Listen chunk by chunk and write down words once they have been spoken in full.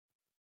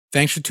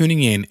Thanks for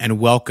tuning in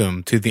and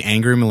welcome to the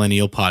Angry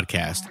Millennial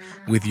Podcast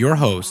with your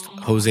host,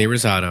 Jose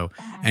Rosado,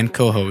 and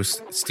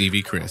co-host,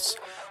 Stevie Chris,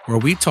 where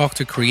we talk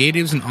to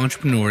creatives and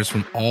entrepreneurs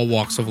from all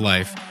walks of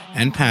life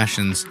and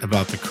passions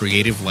about the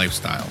creative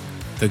lifestyle,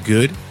 the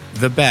good,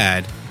 the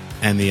bad,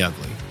 and the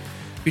ugly.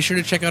 Be sure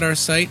to check out our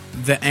site,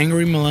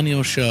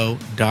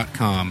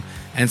 theangrymillennialshow.com,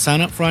 and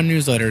sign up for our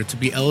newsletter to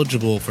be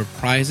eligible for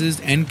prizes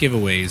and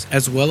giveaways,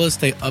 as well as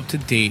stay up to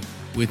date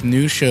with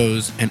new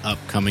shows and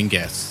upcoming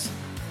guests.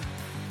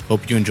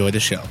 Hope you enjoy the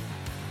show.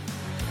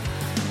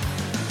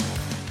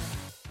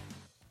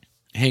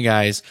 Hey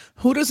guys,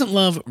 who doesn't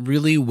love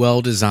really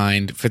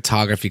well-designed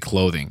photography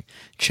clothing?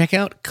 Check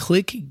out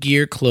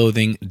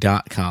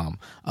clickgearclothing.com,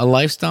 a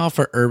lifestyle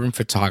for urban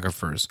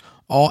photographers.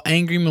 All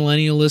Angry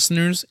Millennial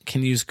listeners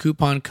can use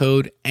coupon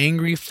code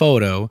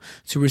ANGRYPHOTO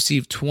to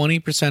receive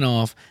 20%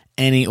 off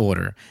any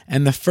order.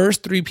 And the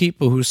first 3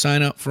 people who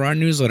sign up for our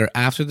newsletter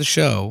after the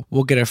show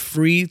will get a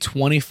free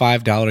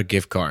 $25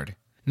 gift card.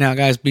 Now,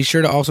 guys, be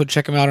sure to also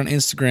check them out on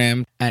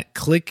Instagram at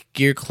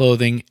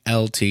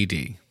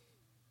clickgearclothing.ltd.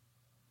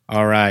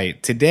 All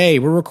right, today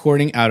we're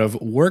recording out of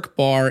Work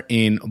Bar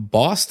in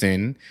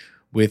Boston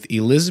with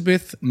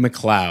Elizabeth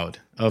McLeod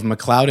of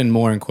McLeod and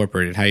More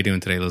Incorporated. How you doing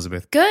today,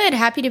 Elizabeth? Good.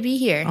 Happy to be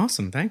here.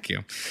 Awesome. Thank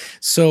you.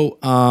 So,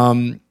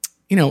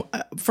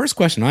 first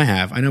question I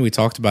have, I know we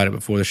talked about it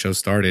before the show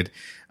started.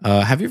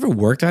 Have you ever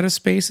worked out of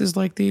spaces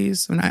like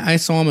these? I mean, I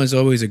saw them as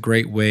always a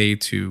great way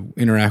to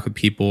interact with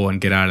people and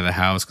get out of the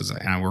house because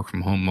I work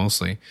from home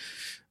mostly.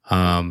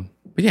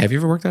 But yeah, have you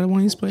ever worked out of one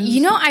of these places?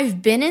 You know,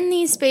 I've been in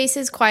these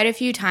spaces quite a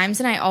few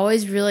times and I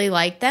always really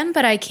like them,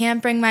 but I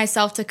can't bring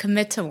myself to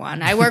commit to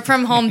one. I work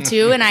from home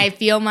too and I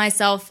feel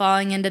myself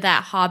falling into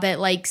that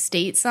Hobbit-like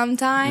state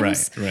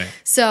sometimes. Right.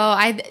 So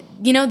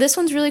this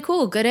one's really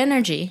cool. Good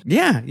energy.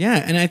 Yeah.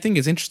 And I think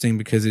it's interesting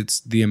because it's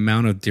the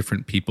amount of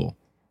different people.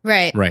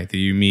 Right, that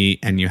you meet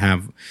and you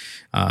have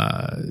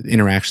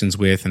interactions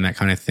with and that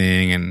kind of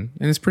thing. And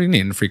it's pretty neat.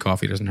 And free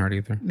coffee doesn't hurt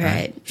either.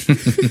 Right.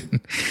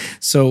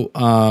 So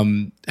I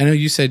know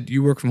you said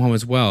you work from home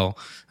as well.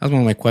 That was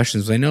one of my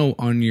questions. I know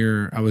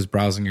I was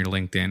browsing your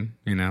LinkedIn,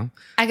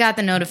 I got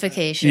the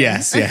notification.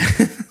 Yes, yeah.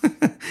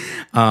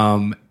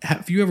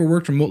 Have you ever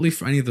worked remotely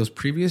for any of those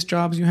previous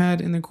jobs you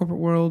had in the corporate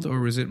world, or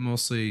was it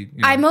mostly?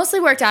 I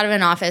mostly worked out of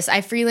an office. I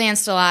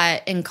freelanced a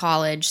lot in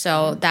college,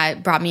 so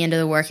that brought me into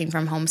the working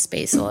from home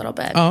space a little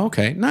bit. Oh,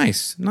 okay.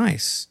 Nice.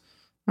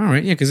 All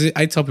right. Yeah, because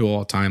I tell people all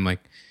the time, like,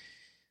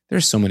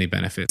 there's so many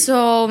benefits.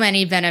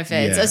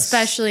 Yes.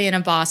 Especially in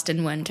a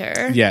Boston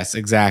winter. Yes,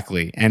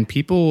 exactly. And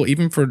people,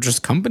 even for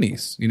just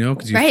companies,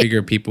 because you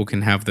figure people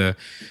can have the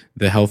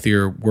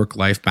healthier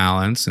work-life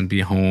balance and be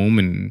home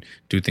and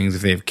do things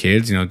if they have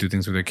kids, do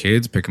things with their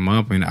kids, pick them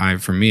up. I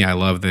mean, I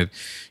love that,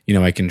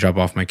 I can drop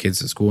off my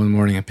kids at school in the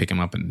morning and pick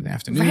them up in the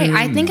afternoon. Right.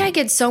 I think I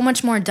get so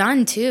much more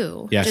done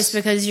too. Yes. Just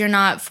because you're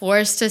not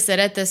forced to sit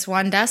at this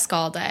one desk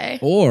all day.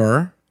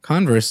 Or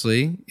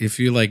conversely, if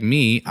you're like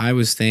me, I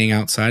was staying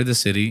outside of the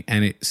city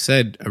and it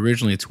said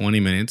originally 20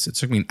 minutes. It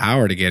took me an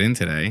hour to get in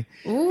today.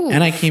 Ooh.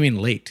 And I came in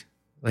late.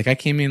 Like I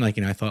came in I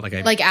thought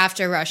like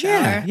after rush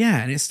hour.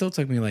 Yeah, and it still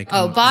took me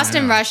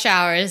Boston rush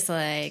hour is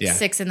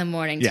 6 in the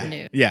morning to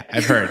noon. Yeah,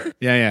 I've heard.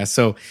 Yeah.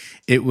 So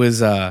it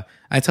was I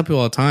tell people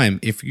all the time,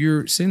 if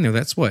you're sitting there,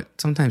 that's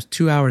sometimes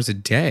 2 hours a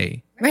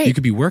day. Right. You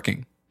could be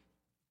working.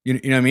 You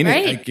know what I mean?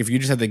 Right. Like if you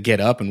just had to get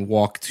up and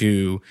walk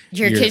to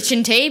your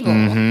kitchen table.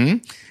 Mm-hmm,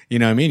 you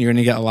know what I mean? You're going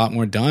to get a lot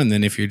more done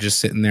than if you're just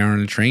sitting there on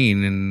a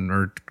train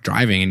or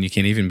driving and you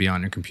can't even be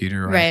on your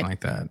computer or anything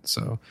like that.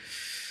 So,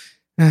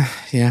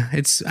 yeah,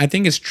 I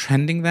think it's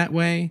trending that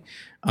way.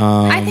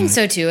 I think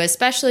so too,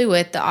 especially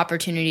with the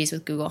opportunities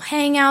with Google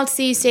Hangouts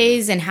these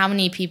days and how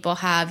many people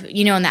have,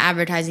 in the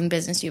advertising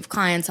business, you have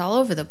clients all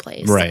over the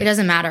place. Right. It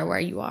doesn't matter where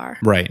you are.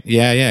 Right.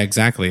 Yeah,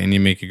 exactly. And you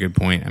make a good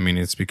point. I mean,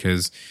 it's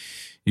because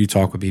you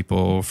talk with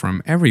people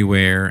from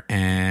everywhere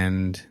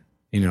and,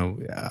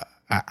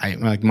 I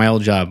like my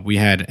old job, we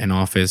had an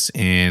office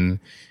in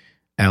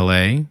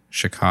LA,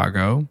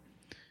 Chicago,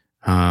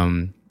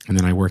 and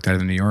then I worked out of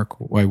the New York.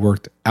 Well, I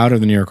worked out of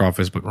the New York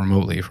office, but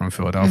remotely from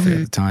Philadelphia at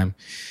the time.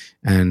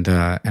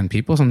 And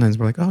people sometimes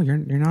were like, "Oh, you're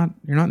not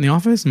in the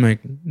office." I'm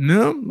like,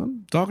 "No,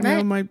 I'm talking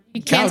on my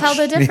You couch." can't tell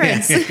the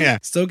difference. Yeah.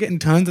 Still getting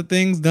tons of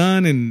things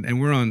done, and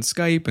we're on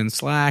Skype and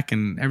Slack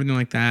and everything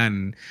like that,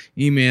 and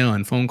email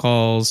and phone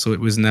calls. So it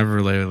was never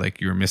really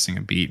like you were missing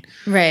a beat.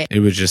 Right.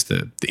 It was just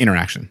the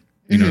interaction.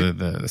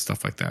 The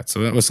stuff like that.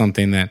 So that was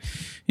something that,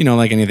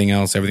 like anything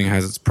else, everything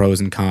has its pros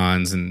and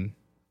cons. And,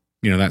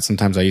 that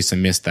sometimes I used to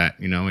miss that,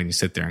 and you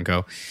sit there and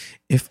go,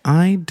 if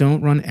I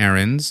don't run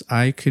errands,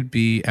 I could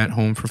be at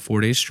home for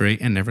 4 days straight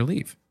and never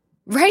leave.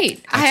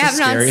 Right. I have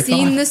not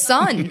seen the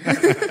sun.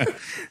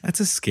 That's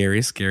a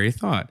scary, scary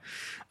thought.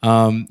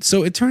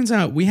 So it turns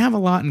out we have a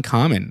lot in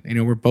common.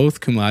 We're both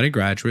cum laude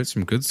graduates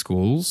from good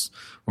schools.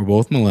 We're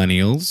both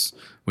millennials.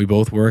 We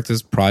both worked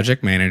as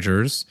project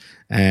managers.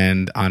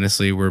 And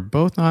honestly, we're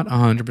both not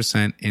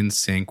 100% in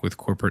sync with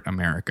corporate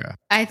America.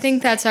 I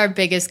think that's our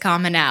biggest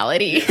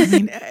commonality. I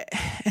mean,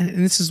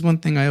 and this is one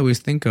thing I always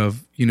think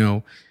of,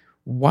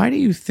 why do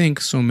you think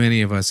so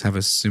many of us have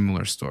a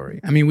similar story?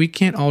 I mean, we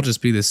can't all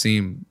just be the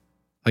same,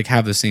 like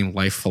have the same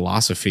life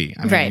philosophy.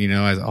 I mean,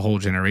 as a whole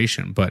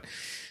generation. But I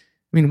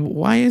mean,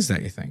 why is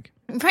that, you think?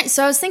 Right.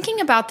 So I was thinking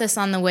about this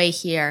on the way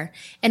here.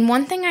 And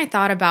one thing I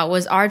thought about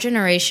was our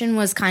generation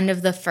was kind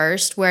of the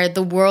first where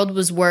the world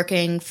was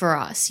working for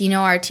us.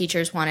 Our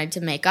teachers wanted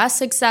to make us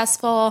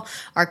successful.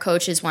 Our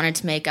coaches wanted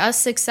to make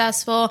us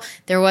successful.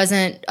 There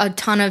wasn't a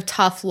ton of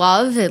tough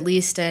love, at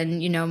least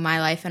in, my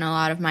life and a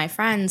lot of my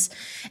friends.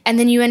 And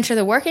then you enter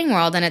the working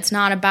world and it's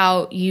not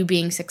about you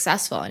being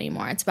successful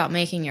anymore. It's about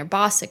making your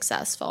boss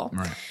successful.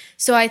 Right.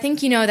 So I think,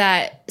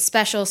 that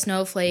special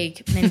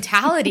snowflake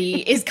mentality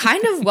is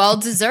kind of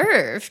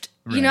well-deserved.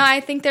 Right. I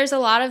think there's a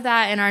lot of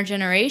that in our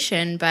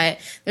generation, but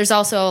there's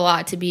also a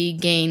lot to be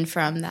gained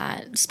from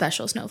that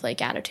special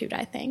snowflake attitude,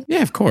 I think.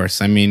 Yeah, of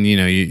course. I mean,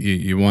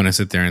 you want to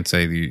sit there and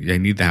say you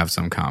need to have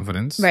some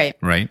confidence. Right.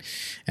 Right.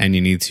 And you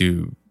need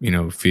to,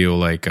 feel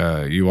like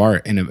you are,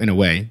 in a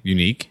way,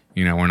 unique.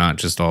 We're not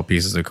just all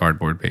pieces of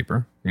cardboard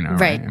paper,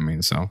 right? I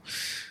mean, so...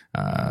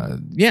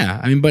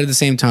 but at the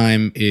same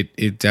time,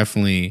 it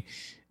definitely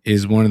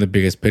is one of the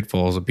biggest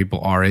pitfalls of people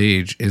our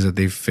age is that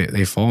they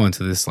fall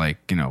into this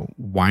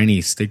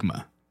whiny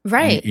stigma,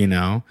 right?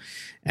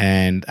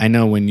 And I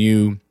know when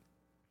you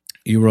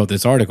wrote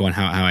this article and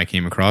how I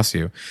came across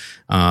you,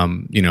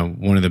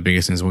 one of the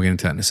biggest things, we'll get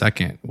into that in a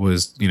second,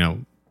 was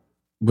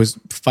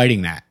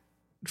fighting that.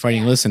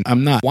 Listen,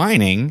 I'm not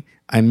whining.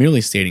 I'm merely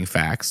stating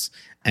facts.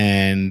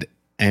 And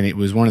it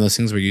was one of those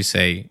things where you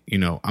say,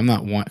 I'm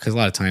not one, because a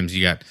lot of times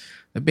you got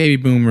the baby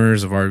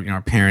boomers of our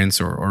our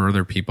parents or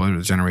other people, other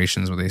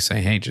generations, where they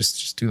say, hey,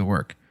 just do the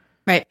work.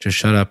 Right. Just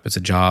shut up. It's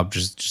a job.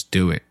 Just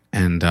do it.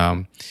 And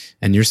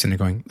you're sitting there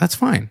going, that's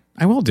fine.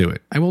 I will do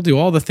it. I will do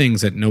all the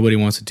things that nobody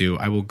wants to do.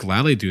 I will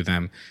gladly do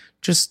them.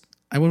 I just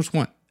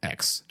want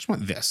X. I just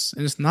want this.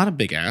 And it's not a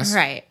big ask.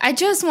 Right. I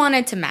just want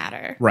it to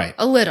matter. Right.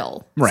 A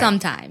little. Right.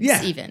 Sometimes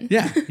even.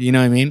 Yeah. You know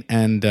what I mean?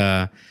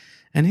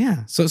 And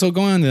yeah, so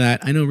going on to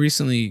that, I know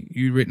recently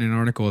you'd written an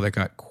article that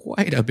got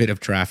quite a bit of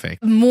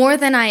traffic. More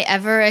than I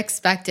ever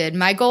expected.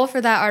 My goal for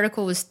that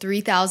article was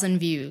 3,000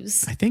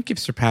 views. I think you've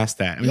surpassed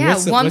that. I mean,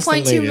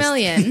 1.2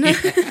 million.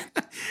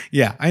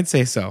 Yeah, I'd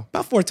say so.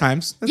 About 4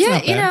 times. That's yeah,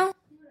 not bad.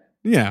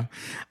 Yeah.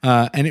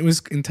 And it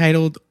was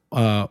entitled,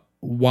 Why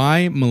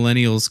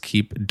Millennials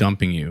Keep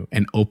Dumping You,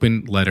 an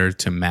open letter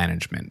to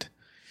management.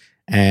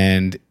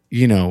 And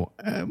why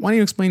don't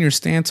you explain your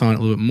stance on it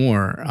a little bit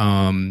more?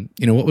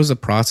 What was the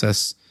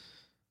process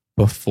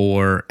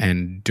before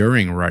and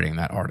during writing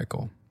that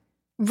article?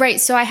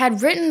 Right. So I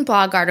had written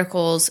blog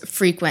articles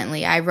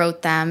frequently. I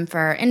wrote them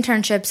for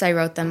internships. I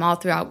wrote them all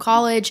throughout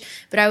college,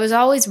 but I was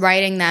always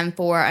writing them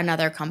for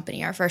another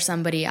company or for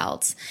somebody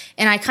else.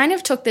 And I kind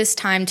of took this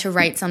time to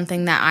write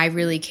something that I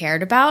really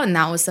cared about. And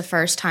that was the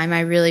first time I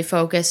really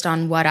focused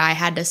on what I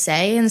had to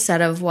say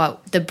instead of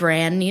what the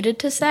brand needed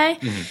to say.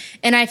 Mm-hmm.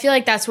 And I feel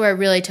like that's where it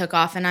really took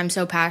off. And I'm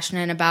so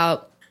passionate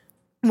about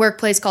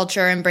workplace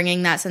culture and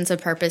bringing that sense of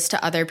purpose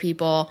to other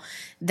people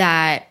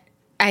that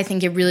I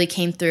think it really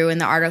came through in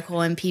the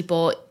article, and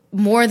people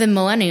more than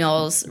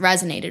millennials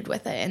resonated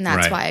with it. And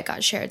that's why it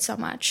got shared so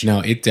much. No,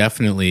 it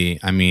definitely,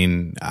 I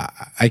mean,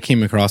 I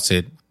came across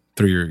it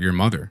through your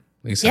mother,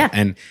 Lisa. Yeah.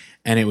 And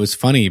it was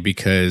funny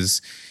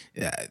because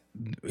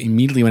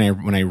immediately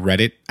when I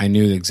read it, I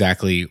knew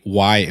exactly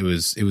why it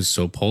was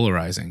so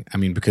polarizing. I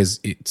mean,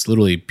 because it's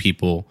literally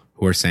people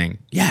who are saying,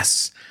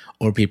 yes,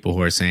 or people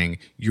who are saying,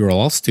 you're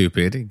all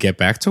stupid, get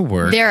back to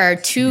work. There are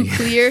two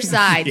clear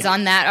sides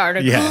on that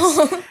article.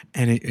 Yes.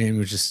 And it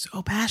was just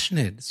so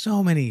passionate.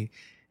 So many.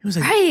 It was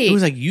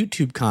like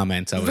YouTube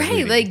comments I was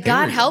reading. Like,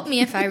 God help me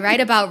if I write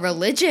about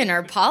religion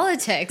or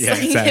politics. Yeah,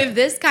 exactly. If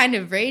this kind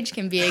of rage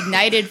can be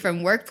ignited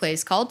from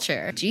workplace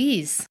culture.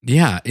 Jeez.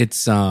 Yeah,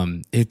 it's I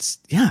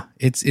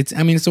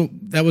mean, so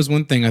that was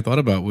one thing I thought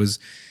about was,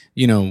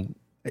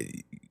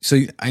 so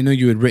I know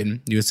you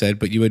had said,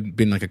 but you had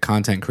been like a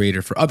content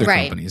creator for other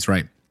companies,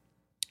 right?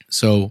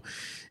 So,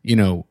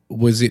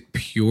 was it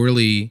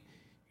purely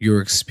your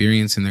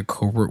experience in the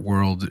corporate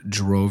world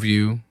drove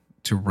you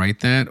to write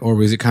that? Or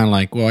was it kind of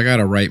like, well, I got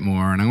to write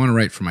more and I want to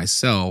write for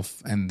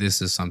myself, and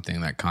this is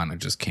something that kind of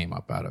just came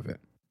up out of it?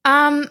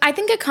 I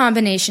think a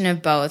combination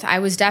of both. I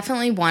was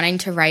definitely wanting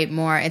to write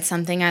more. It's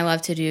something I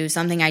love to do,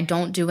 something I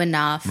don't do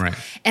enough. Right.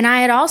 And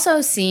I had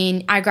also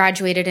I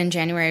graduated in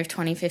January of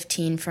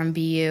 2015 from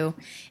BU,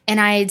 and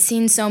I had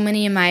seen so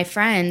many of my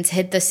friends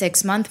hit the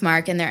 6-month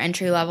mark in their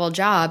entry-level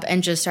job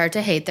and just start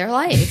to hate their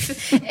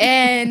life.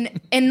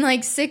 And in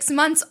like 6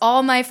 months,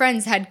 all my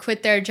friends had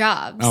quit their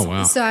jobs. Oh,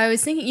 wow. So I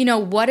was thinking,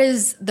 what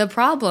is the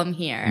problem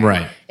here?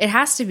 Right. It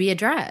has to be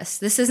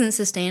addressed. This isn't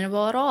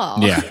sustainable at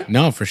all. Yeah,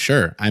 no, for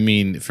sure. I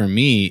mean, for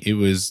me, it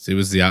was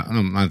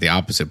not the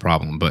opposite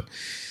problem, but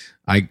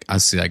I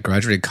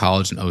graduated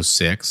college in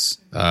 2006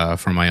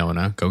 from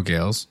Iona. Go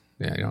Gales.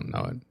 Yeah, you don't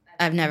know it.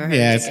 I've never heard.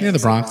 Yeah, it's near the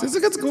Bronx. It's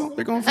a good school.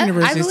 They're going for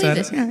university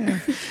status. Yeah.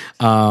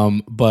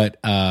 But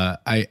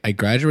I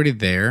graduated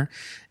there,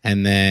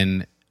 and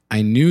then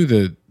I knew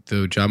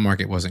the job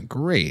market wasn't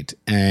great,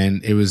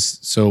 and it was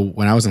so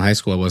when I was in high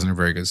school, I wasn't a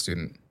very good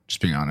student.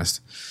 just being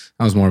honest.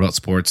 I was more about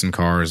sports and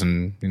cars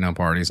and,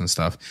 parties and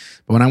stuff.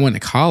 But when I went to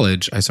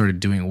college, I started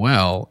doing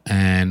well.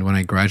 And when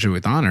I graduated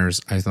with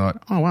honors, I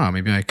thought, oh, wow,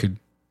 maybe I could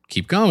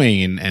keep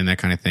going and that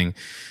kind of thing.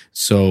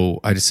 So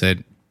I just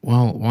said,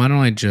 well, why don't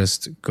I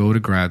just go to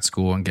grad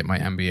school and get my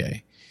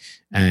MBA?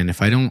 And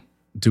if I don't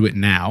do it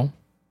now,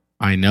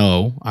 I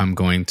know I'm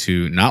going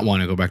to not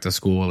want to go back to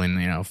school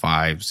in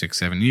 5, 6,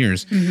 7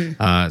 years.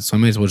 Mm-hmm. So I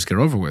may as well just get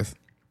it over with.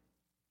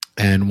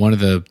 And one of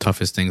the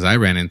toughest things I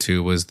ran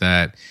into was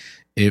that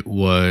it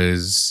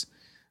was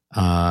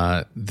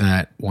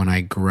that when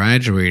I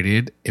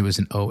graduated, it was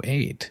in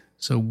 2008.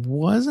 So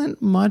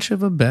wasn't much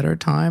of a better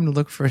time to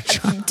look for a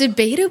job.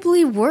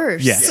 Debatably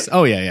worse. Yes.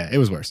 Oh, yeah. It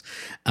was worse.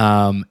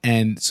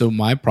 And so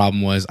my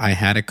problem was I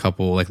had a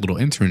couple like little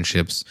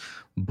internships,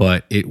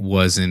 but it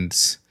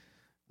wasn't...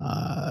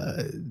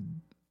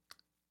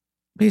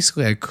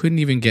 basically I couldn't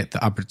even get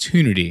the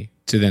opportunity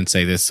to then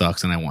say this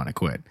sucks and I want to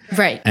quit.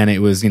 Right. And it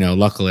was,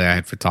 luckily I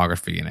had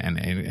photography and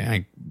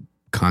I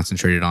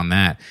concentrated on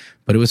that.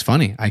 But it was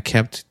funny. I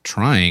kept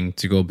trying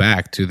to go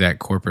back to that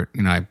corporate,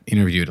 I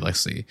interviewed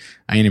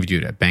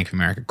at Bank of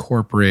America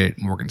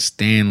corporate, Morgan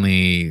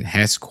Stanley,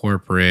 Hess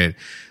corporate,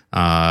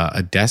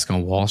 a desk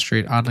on Wall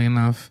Street, oddly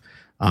enough.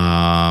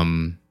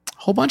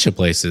 Whole bunch of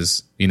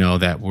places,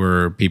 that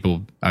were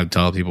people, I'd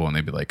tell people and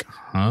they'd be like,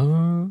 huh?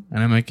 And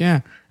I'm like,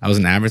 yeah, I was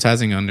in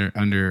advertising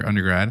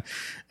undergrad.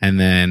 And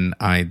then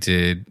I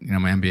did,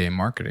 my MBA in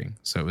marketing.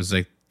 So it was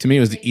like, to me, it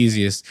was the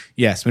easiest.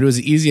 Yes. But it was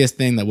the easiest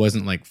thing that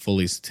wasn't like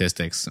fully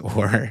statistics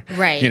or,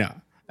 right.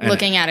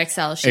 Looking at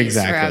Excel sheets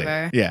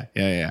forever.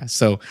 Yeah.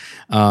 So,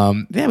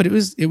 but it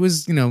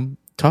was,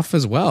 tough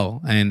as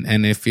well.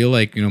 And I feel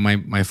like,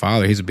 my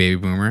father, he's a baby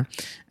boomer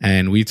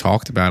and we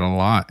talked about it a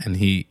lot. And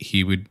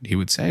he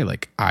would say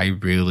like, I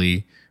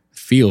really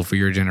feel for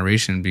your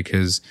generation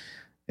because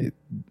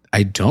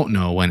I don't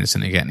know when it's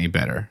going to get any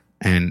better.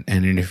 And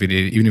even if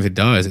it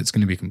does, it's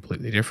going to be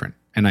completely different.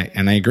 And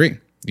I agree,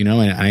 and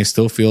I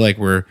still feel like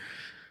we're,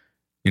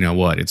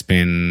 it's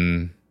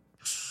been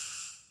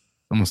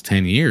almost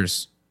 10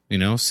 years,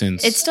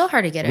 since it's still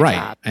hard to get a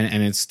job.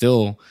 And it's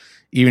still,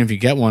 even if you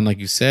get one, like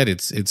you said,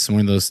 it's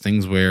one of those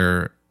things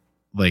where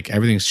like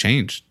everything's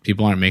changed.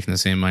 People aren't making the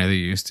same money they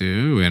used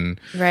to. And,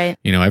 right.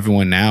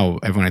 Everyone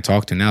I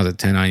talk to now is a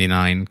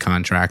 1099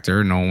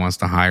 contractor. No one wants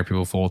to hire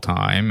people full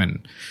time.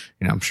 And,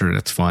 I'm sure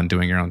that's fun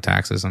doing your own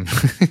taxes.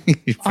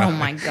 Oh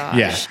my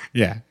gosh.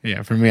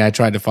 Yeah. For me, I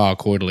tried to file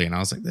quarterly and I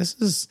was like,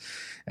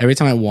 every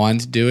time I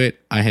wanted to do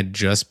it, I had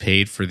just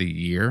paid for the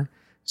year.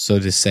 So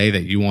to say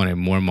that you wanted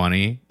more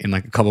money in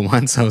like a couple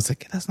months, I was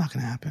like, that's not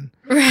going to happen.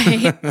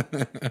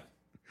 Right.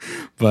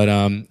 But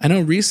I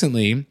know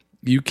recently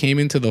you came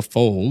into the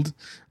fold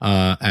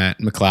at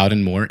McLeod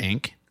and More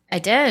Inc. I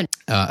did.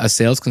 A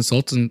sales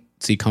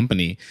consultancy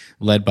company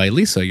led by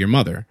Lisa, your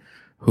mother,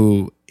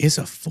 who is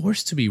a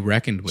force to be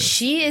reckoned with.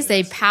 She is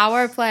a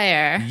power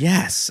player.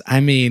 Yes. I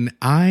mean,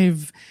 I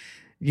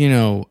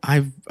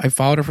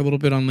followed her for a little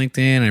bit on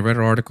LinkedIn. I read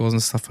her articles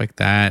and stuff like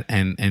that.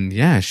 And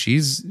yeah,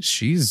 she's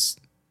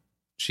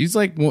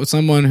like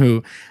someone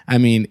who, I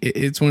mean,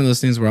 it's one of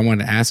those things where I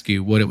wanted to ask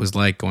you what it was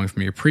like going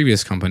from your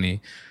previous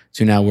company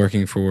to now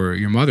working for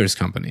your mother's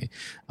company.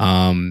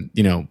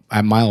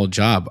 At my old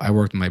job, I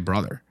worked with my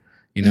brother,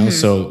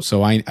 mm-hmm.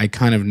 so I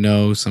kind of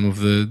know some of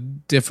the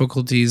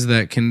difficulties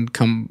that can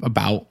come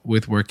about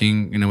with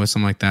working, with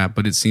something like that.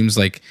 But it seems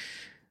like,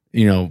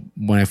 when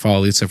I follow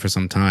Lisa for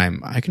some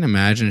time, I can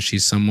imagine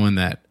she's someone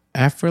that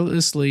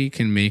effortlessly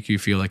can make you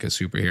feel like a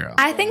superhero.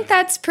 I think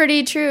that's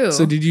pretty true.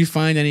 So did you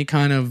find any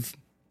kind of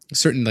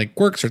certain like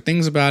quirks or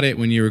things about it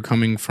when you were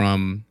coming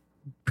from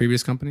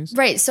previous companies?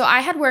 Right. So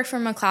I had worked for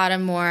McLeod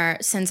and More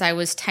since I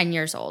was 10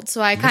 years old.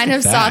 So I kind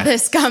of saw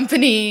this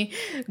company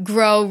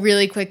grow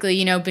really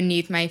quickly,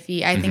 beneath my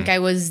feet. I think I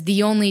was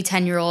the only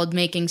 10-year-old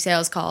making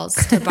sales calls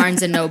to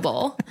Barnes &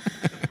 Noble.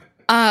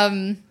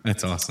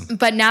 That's awesome.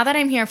 But now that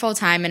I'm here full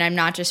time and I'm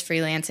not just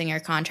freelancing or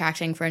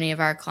contracting for any of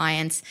our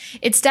clients,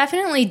 it's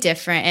definitely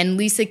different. And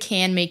Lisa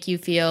can make you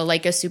feel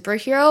like a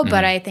superhero,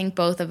 but I think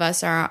both of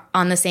us are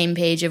on the same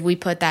page if we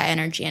put that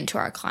energy into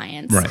our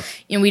clients. Right.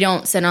 We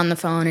don't sit on the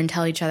phone and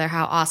tell each other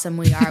how awesome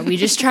we are. We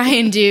just try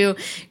and do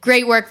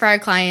great work for our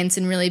clients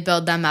and really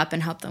build them up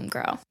and help them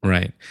grow.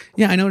 Right.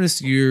 Yeah, I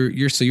noticed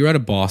you're out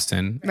of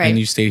Boston, right. And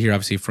you stayed here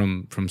obviously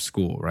from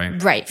school,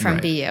 right? Right, from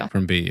BU.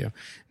 From BU.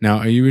 Now,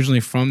 are you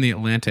originally from the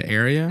Atlanta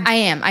area? I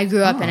am. I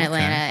grew up in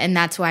Atlanta, and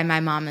that's why my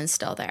mom is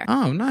still there.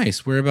 Oh,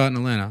 nice. Where about in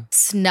Atlanta?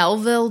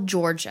 Snellville,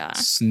 Georgia.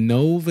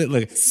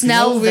 Snellville?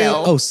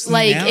 Snellville. Oh, Snell.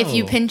 Like if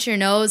you pinch your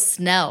nose,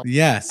 Snell.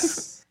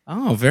 Yes.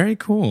 Oh, very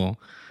cool.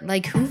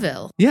 Like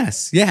Whoville.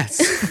 Yes.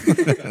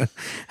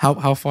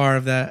 How far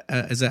of that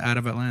is that out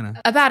of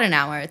Atlanta? About an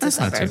hour. It's that's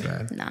a suburb.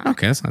 Not too bad. No.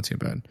 Okay, that's not too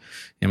bad.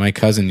 Yeah, my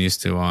cousin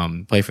used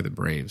to play for the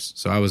Braves,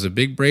 so I was a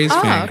big Braves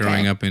fan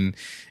growing up in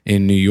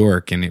New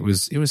York, and it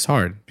was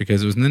hard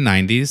because it was in the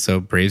 '90s. So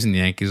Braves and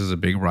Yankees was a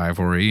big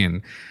rivalry,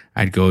 and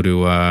I'd go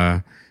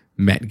to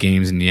Met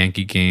games and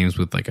Yankee games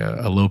with like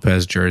a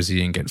Lopez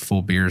jersey and get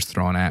full beers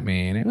thrown at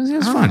me, and it was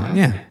fun.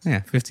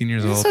 Yeah, 15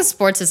 years old. That's what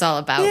sports is all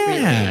about,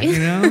 yeah,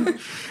 really.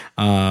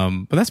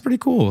 But that's pretty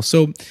cool.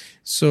 So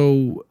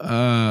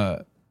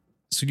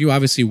you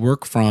obviously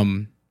work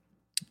from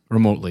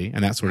remotely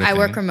and that sort of thing. I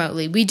work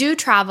remotely. We do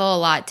travel a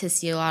lot to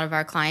see a lot of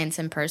our clients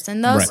in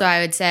person, though. Right. So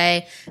I would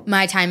say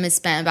my time is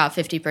spent about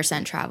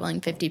 50% traveling,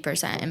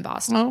 50% in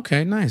Boston. Oh,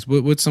 okay, nice.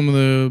 What's some of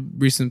the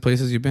recent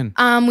places you've been?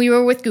 We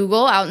were with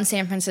Google out in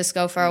San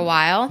Francisco for a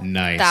while.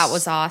 Nice. That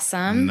was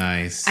awesome.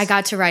 Nice. I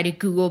got to ride a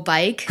Google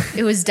bike.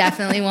 It was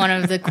definitely one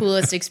of the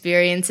coolest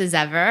experiences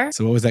ever.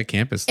 So what was that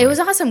campus like? It was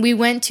awesome. We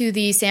went to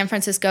the San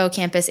Francisco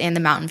campus and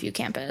the Mountain View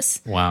campus.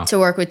 Wow. To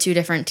work with two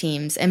different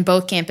teams. And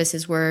both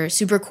campuses were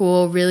super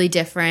cool, really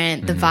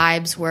different. The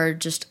vibes were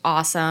just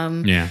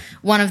awesome. Yeah.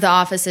 One of the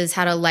offices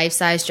had a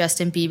life-size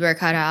Justin Bieber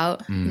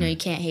cutout. You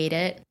can't hate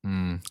it.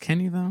 Can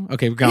you though?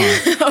 Okay, go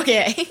on.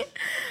 Okay.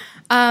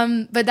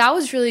 But that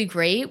was really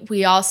great.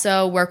 We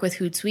also work with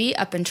Hootsuite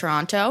up in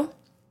Toronto.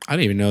 I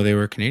didn't even know they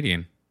were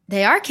Canadian.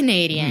 They are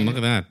Canadian. Look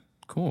at that.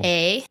 Cool.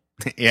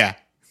 Yeah.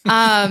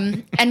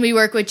 And we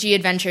work with G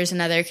Adventures,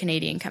 another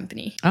Canadian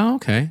company. Oh,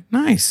 okay.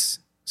 Nice.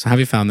 So how have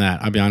you found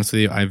that? I'll be honest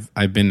with you.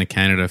 I've been to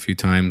Canada a few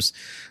times.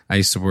 I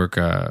used to work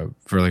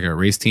for like a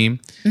race team,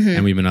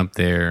 and we've been up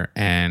there.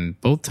 And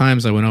both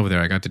times I went over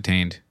there, I got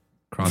detained.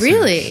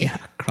 Really? Yeah,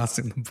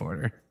 crossing the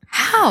border.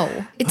 How?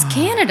 It's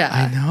Canada.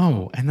 I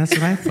know, and that's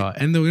what I thought.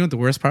 And you know what the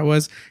worst part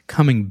was?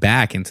 Coming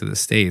back into the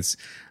States.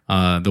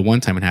 The one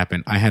time it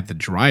happened, I had the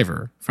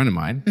driver, a friend of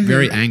mine,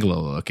 very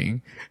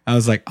Anglo-looking. I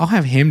was like, I'll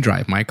have him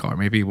drive my car.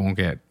 Maybe it won't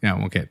get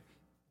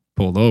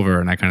pulled over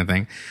and that kind of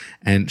thing.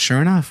 And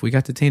sure enough, we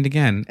got detained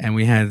again, and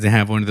we had to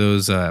have one of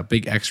those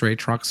big X-ray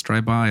trucks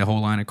drive by a whole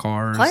line of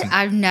cars. What?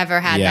 I've never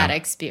had that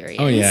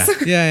experience. Oh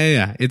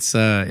yeah.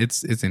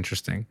 It's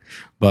interesting,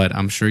 but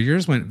I'm sure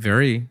yours went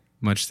very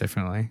much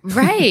differently.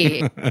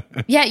 Right.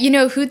 Yeah,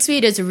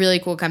 Hootsuite is a really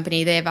cool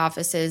company. They have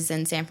offices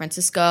in San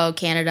Francisco,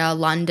 Canada,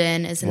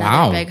 London is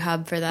another big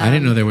hub for them. I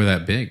didn't know they were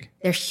that big.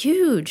 They're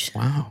huge.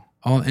 Wow.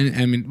 Oh, and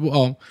I mean,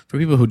 well, for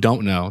people who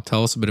don't know,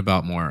 tell us a bit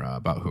about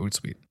about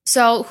Hootsuite.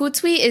 So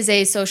Hootsuite is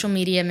a social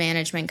media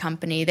management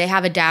company. They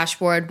have a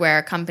dashboard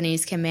where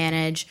companies can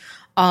manage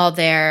all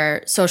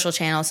their social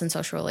channels and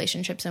social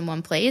relationships in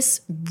one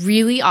place.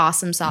 Really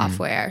awesome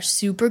software,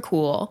 super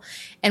cool.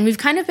 And we've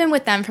kind of been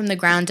with them from the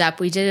ground up.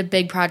 We did a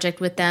big project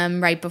with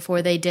them right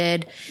before they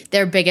did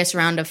their biggest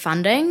round of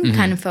funding,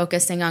 kind of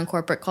focusing on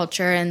corporate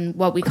culture and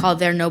what we call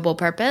their noble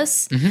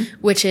purpose,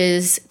 which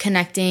is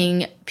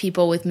connecting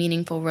people with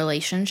meaningful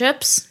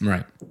relationships.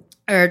 Right.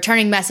 Or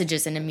turning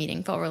messages into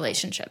meaningful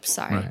relationships.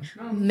 Sorry.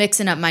 Right.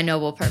 Mixing up my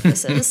noble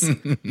purposes.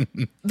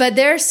 But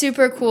they're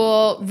super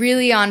cool,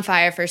 really on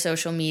fire for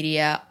social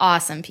media.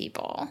 Awesome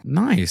people.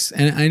 Nice.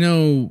 And I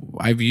know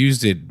I've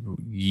used it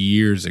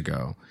years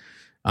ago.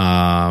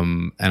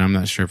 And I'm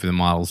not sure if the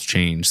model's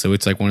changed. So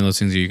it's like one of those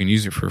things that you can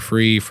use it for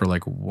free for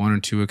like one or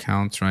two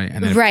accounts, right?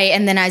 And then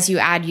and then as you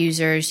add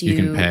users,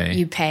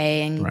 you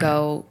pay and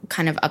go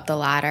kind of up the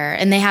ladder.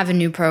 And they have a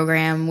new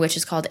program which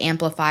is called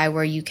Amplify,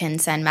 where you can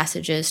send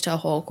messages to a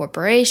whole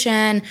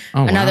corporation.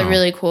 Another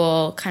really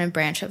cool kind of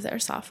branch of their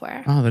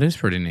software. Oh, that is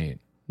pretty neat.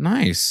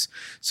 Nice.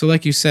 So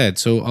like you said,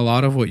 so a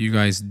lot of what you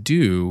guys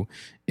do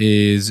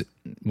is,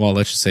 well,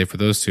 let's just say for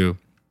those two,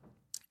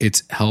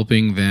 it's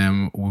helping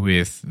them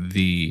with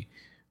the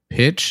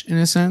pitch in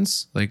a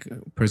sense, like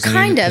presenting.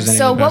 Kind of.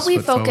 So what we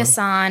focus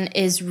on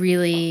is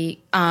really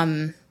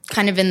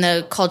kind of in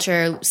the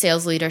culture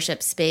sales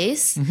leadership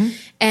space.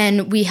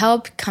 And we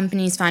help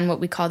companies find what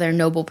we call their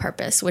noble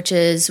purpose, which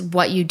is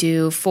what you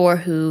do, for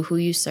who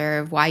you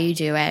serve, why you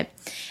do it.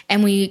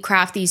 And we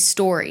craft these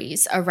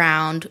stories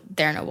around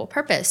their noble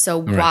purpose. So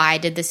why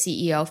did the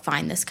CEO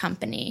find this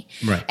company?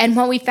 Right. And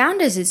what we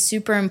found is it's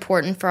super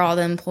important for all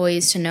the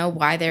employees to know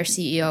why their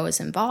CEO is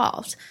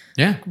involved.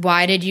 Yeah.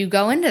 Why did you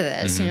go into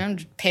this?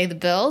 Pay the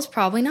bills?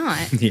 Probably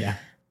not. Yeah.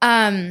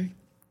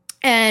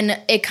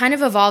 And it kind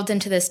of evolved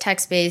into this tech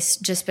space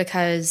just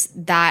because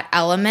that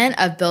element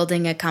of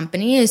building a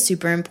company is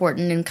super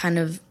important in kind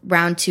of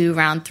round 2,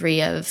 round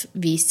 3 of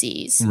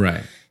VCs.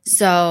 Right.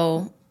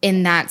 So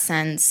in that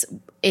sense,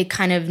 it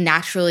kind of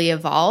naturally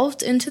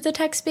evolved into the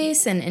tech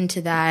space and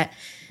into that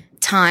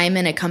time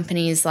in a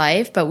company's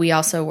life. But we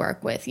also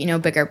work with,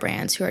 bigger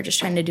brands who are just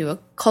trying to do a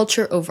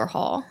culture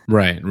overhaul.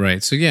 Right,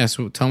 right. So,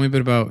 so tell me a bit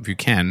about, if you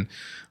can,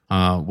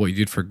 what you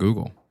did for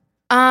Google.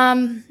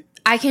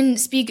 I can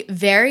speak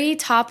very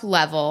top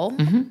level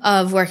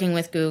of working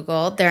with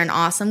Google. They're an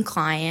awesome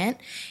client.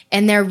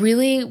 And they're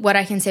really, what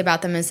I can say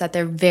about them is that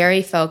they're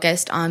very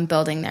focused on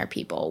building their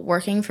people.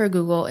 Working for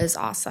Google is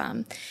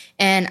awesome.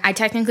 And I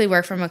technically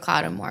work for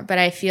McLeod and more, but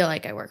I feel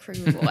like I work for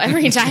Google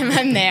every time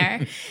I'm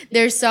there.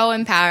 They're so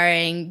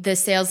empowering. The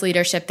sales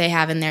leadership they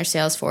have in their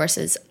sales force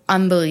is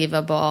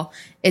unbelievable.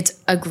 It's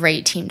a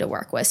great team to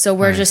work with. So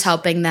we're just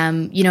helping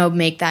them,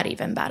 make that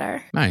even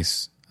better.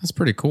 Nice. That's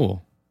pretty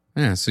cool.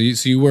 Yeah, so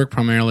you work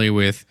primarily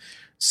with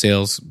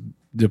sales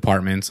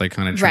departments, like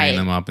kind of training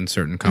them up in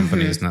certain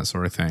companies and that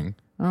sort of thing.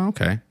 Oh,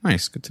 okay.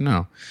 Nice. Good to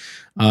know.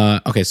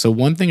 Okay, so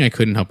one thing I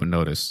couldn't help but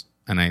notice,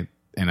 and I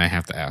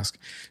have to ask.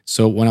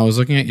 So when I was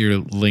looking at your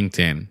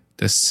LinkedIn,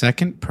 the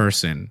second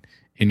person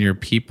in your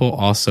people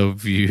also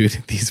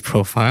viewed these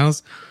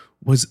profiles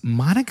was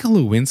Monica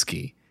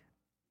Lewinsky.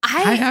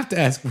 I have to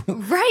ask,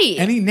 right?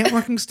 Any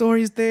networking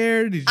stories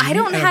there? I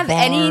don't have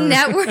any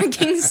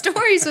networking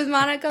stories with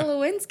Monica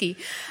Lewinsky.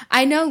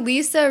 I know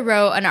Lisa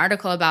wrote an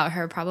article about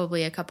her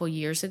probably a couple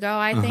years ago,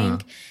 I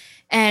think.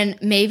 And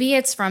maybe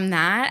it's from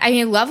that. I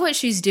mean, I love what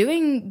she's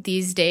doing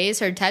these days.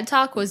 Her TED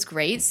Talk was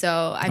great.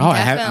 So I'm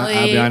definitely...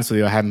 I'll be honest with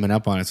you. I haven't been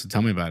up on it. So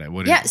tell me about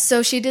it.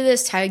 So she did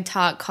this TED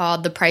Talk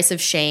called The Price of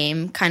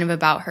Shame, kind of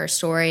about her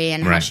story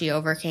and how she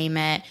overcame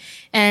it.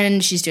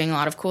 And she's doing a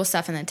lot of cool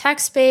stuff in the tech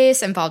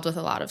space, involved with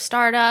a lot of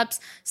startups.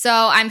 So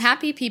I'm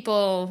happy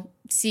people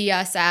see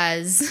us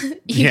as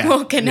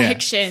equal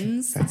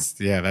connections.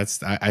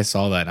 I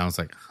saw that and I was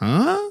like,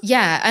 huh?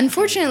 Yeah.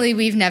 Unfortunately,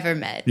 we've never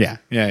met. Yeah.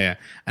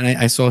 And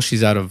I saw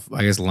she's out of,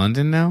 I guess,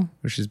 London now,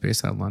 or she's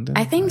based out of London.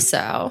 I think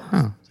so.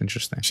 Oh,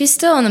 interesting. She's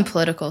still in the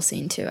political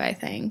scene too, I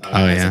think,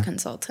 as a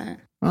consultant.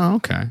 Oh,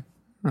 okay.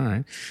 All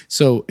right.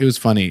 So it was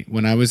funny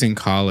when I was in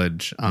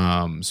college,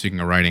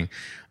 speaking of writing,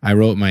 I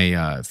wrote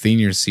my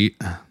senior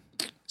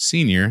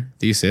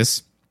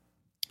thesis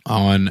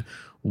on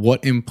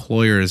what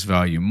employers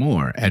value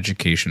more,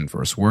 education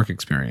versus work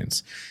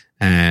experience.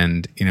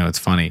 And, it's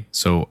funny.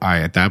 So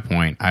at that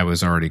point, I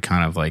was already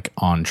kind of like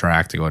on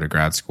track to go to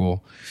grad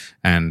school.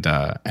 And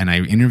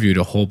I interviewed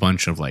a whole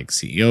bunch of like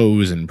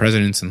CEOs and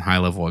presidents and high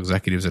level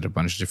executives at a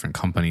bunch of different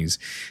companies.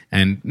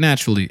 And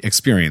naturally,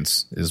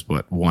 experience is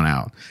what won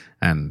out.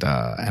 And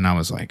I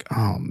was like,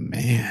 oh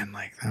man,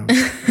 like that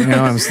was,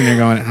 I'm sitting there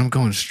going, I'm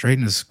going straight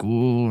into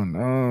school,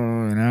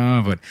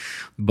 and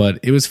but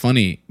it was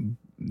funny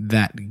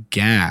that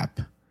gap.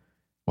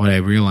 What I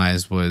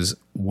realized was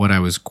what I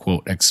was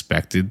quote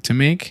expected to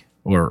make,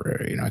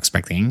 or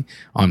expecting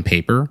on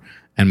paper,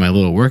 and my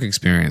little work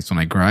experience when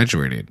I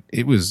graduated.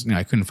 It was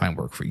I couldn't find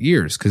work for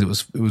years because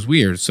it was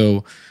weird.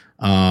 So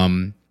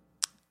on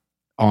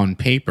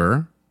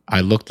paper, I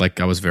looked like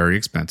I was very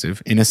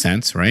expensive in a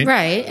sense, right?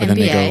 Right. But then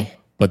they go,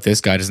 but this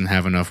guy doesn't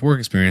have enough work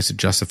experience to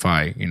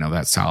justify,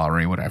 that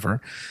salary,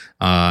 whatever.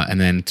 And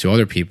then to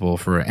other people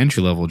for an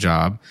entry level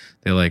job,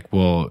 they're like,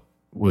 well,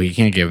 you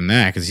can't give him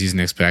that because he doesn't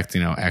expect,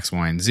 X,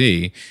 Y, and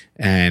Z.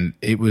 And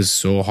it was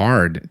so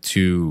hard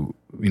to,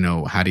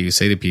 how do you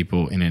say to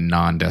people in a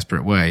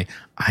non-desperate way,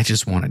 I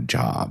just want a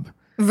job.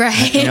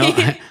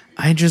 Right.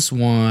 I just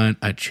want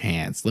a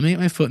chance. Let me get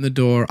my foot in the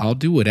door. I'll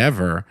do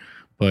whatever,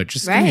 but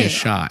just give me a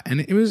shot.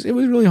 And it was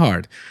really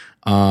hard.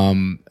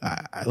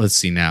 Let's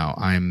see now.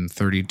 I'm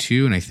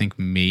 32 and I think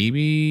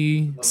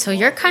maybe. So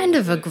you're kind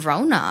of a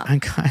grown up. I'm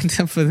kind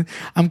of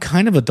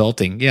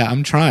adulting. Yeah,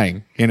 I'm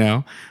trying, It's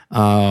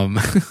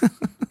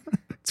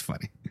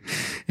funny.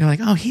 You're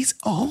like, oh, he's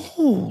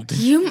old.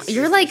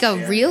 You're like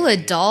a real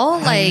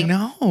adult. Like, I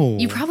know.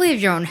 You probably have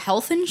your own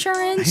health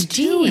insurance. I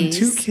do, and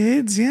 2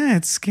 kids. Yeah,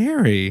 it's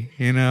scary,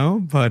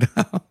 but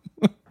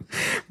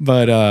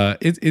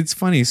it's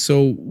funny.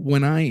 So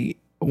when I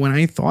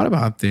thought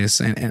about this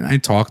and I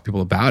talked to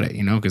people about it,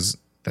 because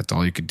that's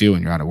all you could do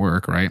when you're out of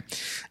work, right?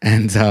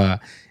 And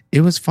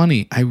it was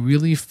funny. I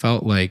really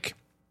felt like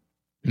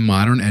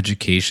modern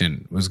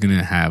education was going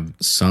to have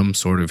some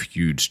sort of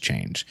huge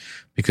change.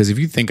 Because if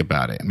you think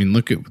about it,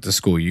 look at the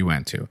school you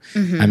went to.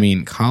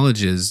 Mm-hmm.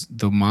 Colleges,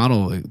 the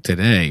model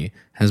today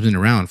has been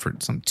around for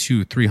some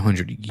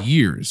 200-300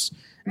 years.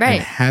 Right.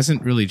 And it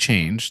hasn't really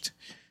changed.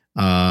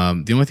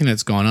 The only thing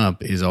that's gone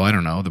up is,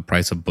 the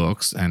price of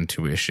books and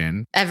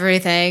tuition.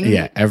 Everything.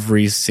 Yeah,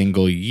 every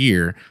single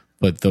year.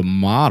 But the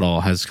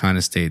model has kind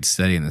of stayed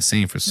steady and the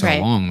same for so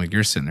long. Like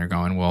you're sitting there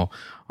going, well,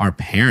 our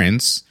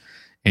parents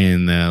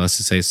in the, let's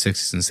just say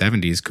 60s and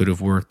 70s could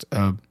have worked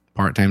a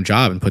part-time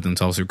job and put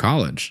themselves through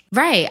college.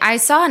 Right. I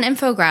saw an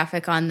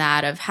infographic on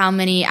that of how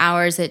many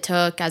hours it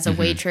took as a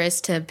waitress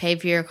to pay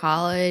for your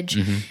college.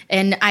 Mm-hmm.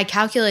 And I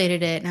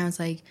calculated it and I was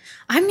like,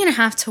 I'm going to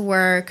have to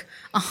work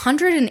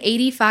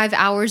 185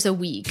 hours a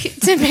week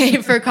to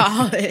pay for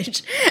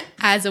college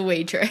as a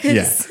waitress.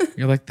 Yeah.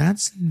 You're like,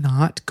 that's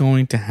not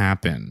going to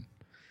happen.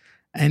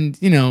 And,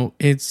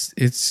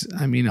 it's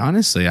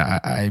honestly,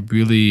 I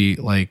really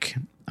like,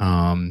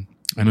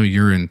 I know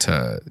you're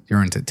into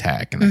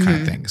tech and that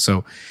kind of thing.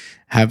 So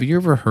have you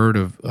ever heard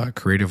of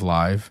Creative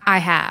Live? I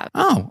have.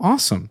 Oh,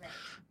 awesome.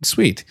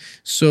 Sweet.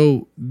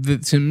 So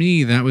to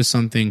me, that was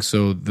something.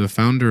 So the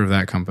founder of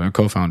that company,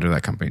 co-founder of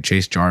that company,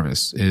 Chase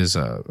Jarvis, is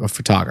a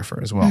photographer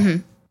as well.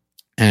 Mm-hmm.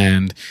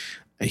 And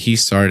he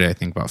started, I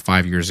think, about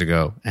 5 years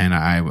ago. And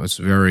I was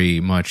very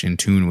much in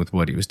tune with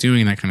what he was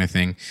doing, that kind of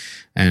thing.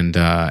 And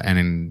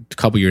in a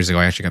couple years ago,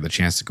 I actually got the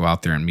chance to go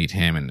out there and meet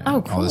him and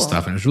all this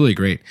stuff. And it was really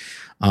great.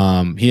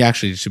 He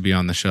actually should be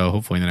on the show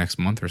hopefully in the next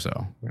month or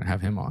so. We're gonna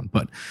have him on.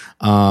 But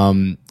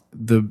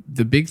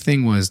the big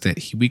thing was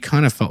that we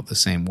kind of felt the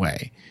same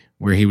way,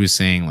 where he was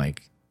saying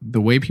like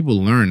the way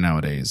people learn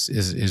nowadays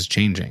is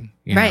changing,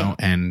 you know.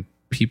 And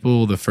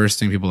the first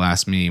thing people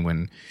ask me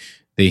when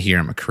they hear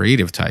I'm a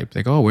creative type,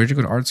 they go, "Oh, where'd you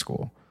go to art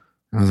school?"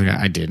 I was like,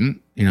 I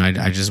didn't.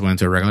 I just went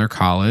to a regular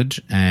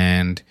college,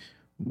 and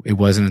it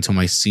wasn't until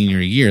my senior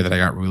year that I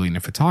got really into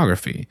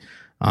photography.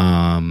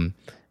 And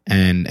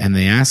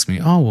they asked me,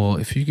 oh, well,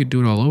 if you could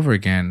do it all over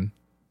again,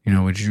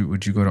 would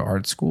you go to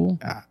art school?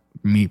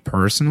 Me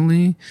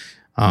personally,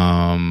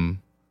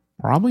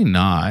 probably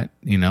not,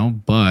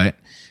 but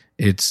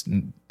it's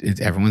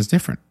everyone's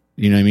different.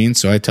 You know what I mean?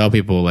 So I tell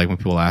people, like, when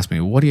people ask me,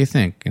 what do you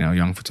think?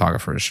 Young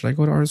photographers, should I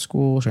go to art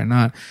school? Should I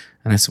not?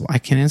 And I said, well, I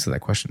can't answer that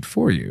question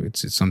for you.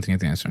 It's something you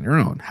have to answer on your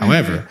own.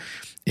 However,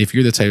 if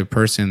you're the type of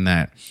person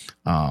that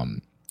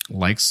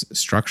likes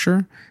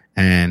structure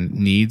and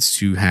needs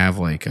to have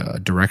like a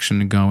direction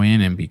to go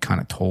in and be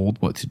kind of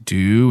told what to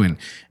do,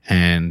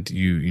 and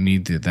you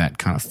need that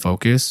kind of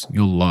focus,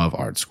 you'll love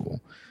art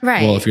school.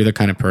 Right. Well, if you're the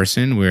kind of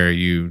person where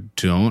you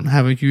don't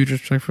have a huge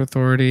respect for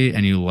authority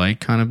and you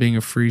like kind of being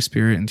a free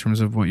spirit in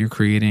terms of what you're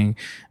creating,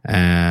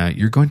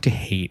 you're going to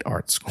hate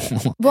art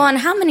school. Well, and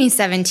how many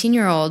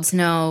 17-year-olds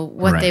know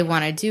what they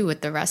want to do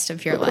with the rest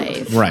of your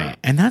life? Right.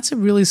 And that's a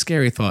really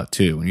scary thought,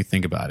 too, when you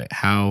think about it.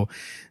 How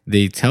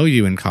they tell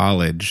you in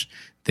college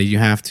that you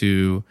have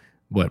to,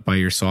 by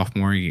your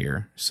sophomore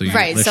year. So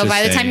so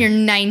by the time you're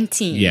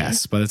 19.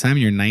 Yes. By the time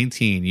you're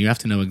 19, you have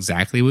to know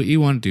exactly what you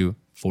want to do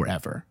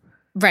forever.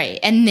 Right.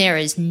 And there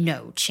is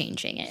no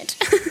changing it.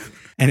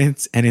 and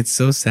it's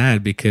so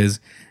sad because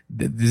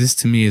this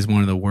to me is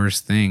one of the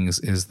worst things,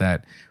 is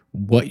that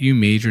what you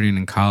majored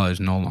in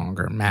college no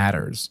longer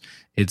matters.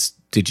 It's,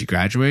 did you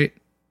graduate?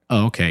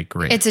 Oh, okay,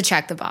 great. It's a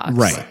check the box.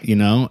 Right.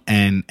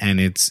 And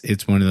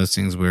it's one of those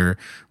things where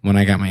when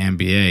I got my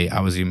MBA, I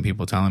was even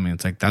people telling me,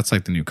 it's like, that's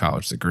like the new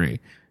college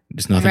degree.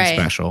 It's nothing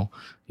special,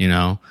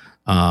 and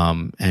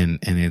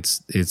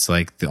it's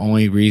like the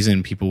only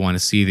reason people want to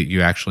see that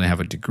you actually have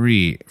a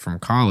degree from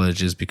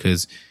college is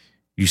because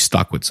you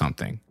stuck with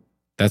something.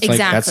 That's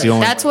exactly.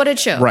 That's what it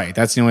shows. Right.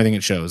 That's the only thing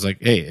it shows.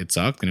 Like, hey, it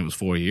sucked and it was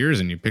 4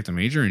 years and you picked a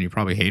major and you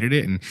probably hated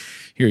it. And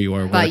here you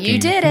are working. But you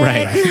did it.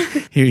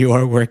 Right. Here you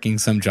are working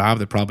some job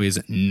that probably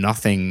is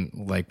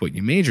nothing like what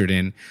you majored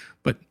in,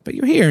 but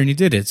you're here and you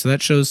did it. So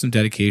that shows some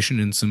dedication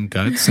and some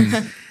guts.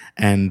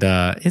 And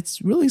it's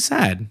really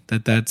sad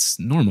that that's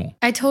normal.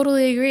 I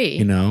totally agree.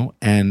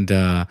 And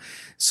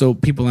so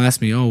people ask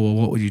me, oh, well,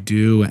 what would you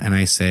do? And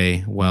I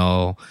say,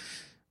 well,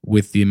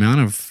 with the amount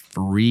of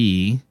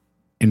free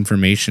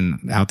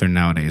information out there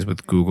nowadays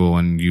with Google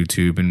and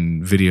YouTube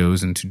and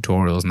videos and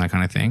tutorials and that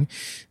kind of thing,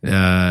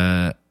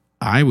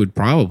 I would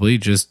probably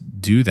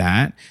just do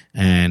that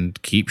and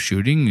keep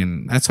shooting.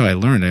 And that's how I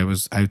learned.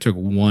 I took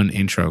one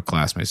intro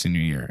class my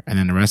senior year, and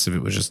then the rest of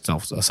it was just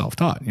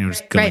self-taught,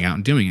 just going out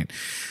and doing it.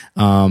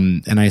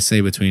 And I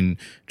say between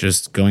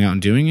just going out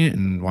and doing it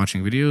and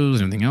watching videos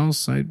and everything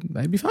else,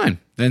 I'd be fine.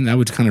 Then I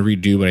would kind of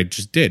redo what I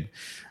just did.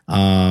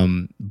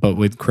 But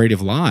with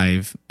Creative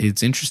Live,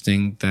 it's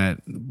interesting that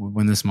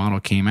when this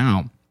model came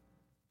out,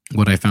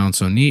 what I found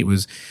so neat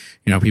was,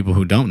 people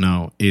who don't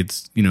know,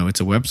 it's a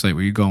website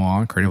where you go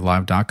on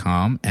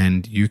creativelive.com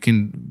and you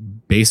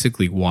can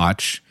basically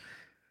watch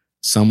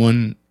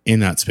someone in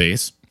that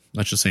space,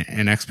 let's just say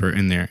an expert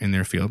in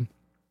their field,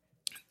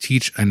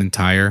 teach an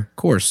entire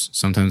course.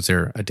 Sometimes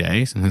they're a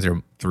day, sometimes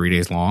they're 3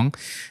 days long,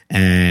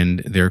 and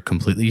they're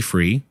completely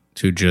free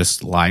to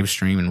just live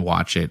stream and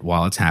watch it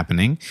while it's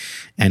happening.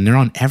 And they're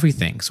on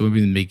everything. So in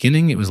the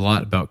beginning, it was a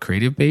lot about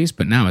creative based,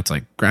 but now it's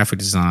like graphic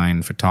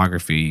design,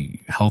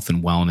 photography, health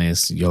and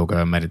wellness,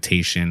 yoga,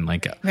 meditation,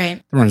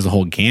 it runs the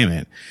whole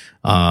gamut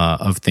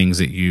of things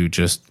that you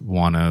just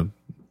want to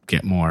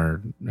get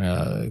more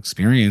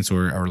experience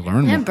or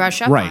learn more.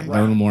 Brush up on.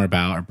 Learn more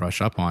about or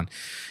brush up on.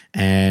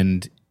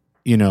 And,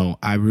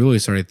 I really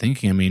started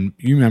thinking,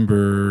 you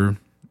remember,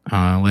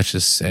 let's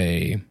just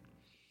say,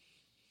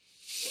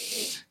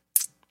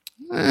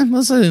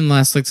 let's say in the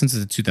last, since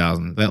the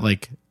 2000s,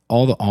 that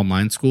all the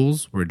online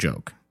schools were a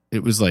joke.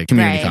 It was like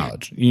community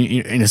college,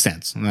 in a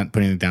sense. I'm not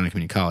putting it down to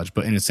community college,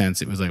 but in a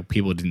sense, it was like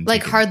people didn't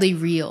take hardly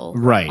real.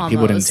 Right. Almost.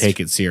 People didn't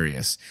take it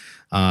serious.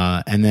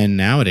 And then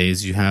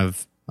nowadays you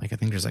have, I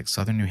think there's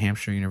Southern New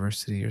Hampshire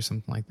University or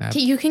something like that.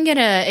 You can get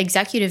an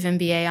executive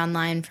MBA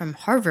online from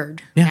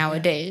Harvard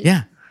nowadays.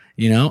 Yeah.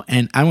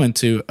 And I went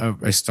to, I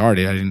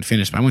didn't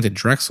finish, but I went to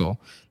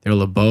Drexel, their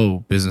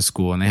LeBeau business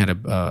school, and they had a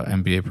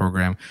MBA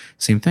program.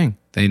 Same thing.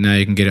 Now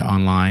you can get it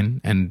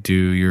online and do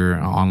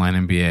your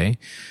online MBA.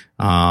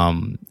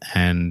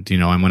 And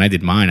when I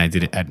did mine, I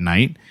did it at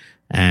night,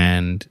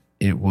 and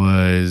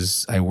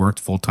I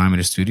worked full time in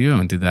a studio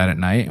and did that at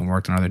night and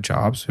worked on other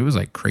jobs. It was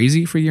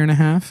crazy for a year and a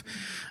half.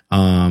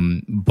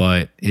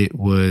 But it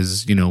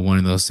was, one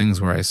of those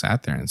things where I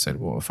sat there and said,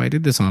 well, if I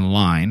did this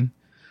online,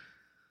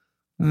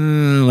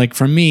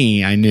 for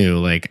me, I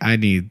knew I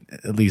need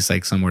at least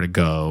somewhere to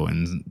go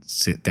and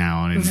sit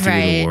down and do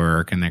the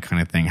work and that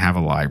kind of thing, have a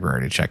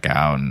library to check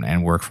out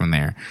and work from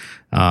there.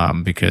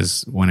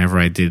 Because whenever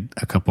I did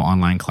a couple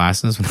online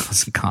classes when I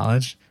was in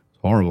college, it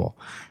was horrible.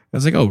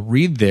 was like, oh,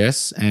 read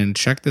this and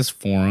check this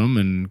forum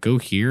and go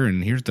here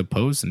and here's the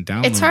post and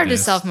download. It's hard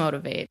this. to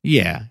self-motivate.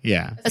 Yeah.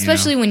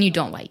 Especially when you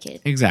don't like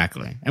it.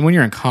 Exactly. And when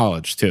you're in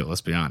college too,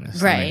 let's be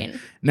honest. Right. I mean,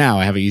 now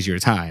I have an easier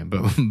time,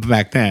 but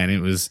back then it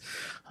was,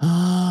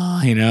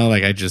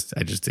 like I just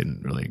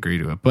didn't really agree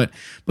to it. But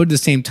at the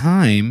same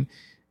time,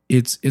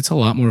 it's a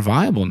lot more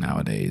viable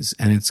nowadays,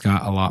 and it's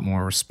got a lot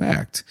more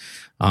respect.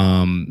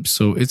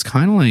 So it's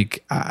kind of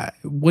like,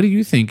 what do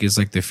you think is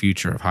like the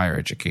future of higher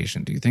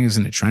education? Do you think it's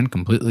going to trend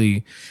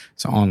completely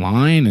to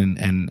online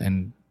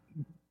and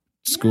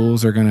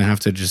schools are going to have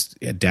to just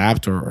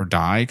adapt or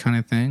die kind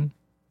of thing?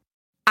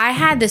 I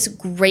had this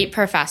great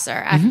professor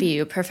at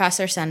BU,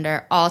 Professor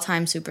Sender,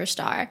 all-time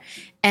superstar.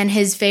 And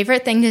his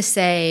favorite thing to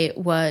say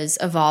was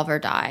evolve or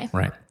die.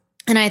 Right.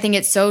 And I think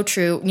it's so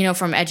true,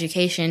 from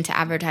education to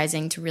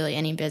advertising to really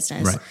any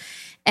business. Right.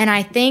 And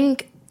I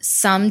think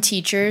some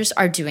teachers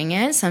are doing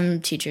it.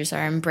 Some teachers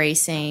are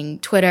embracing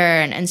Twitter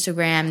and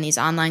Instagram and these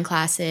online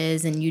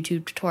classes and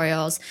YouTube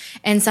tutorials.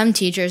 And some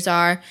teachers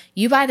are,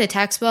 you buy the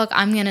textbook,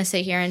 I'm going to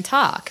sit here and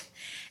talk.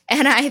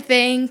 And I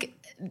think,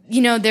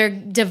 they're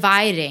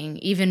dividing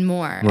even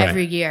more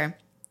every year.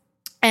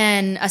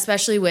 And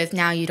especially with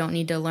now you don't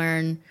need to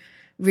learn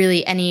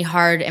really any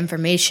hard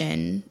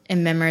information,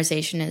 and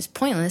memorization is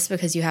pointless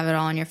because you have it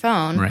all on your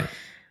phone. Right.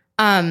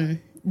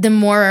 The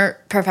more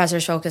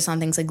professors focus on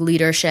things like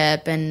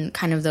leadership and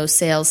kind of those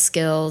sales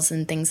skills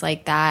and things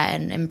like that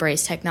and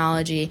embrace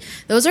technology,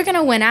 those are going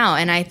to win out.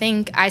 And I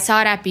think I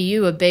saw it at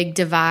BU, a big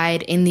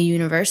divide in the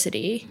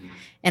university.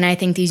 And I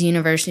think these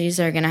universities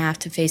are going to have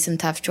to face some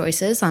tough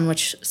choices on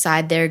which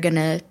side they're going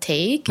to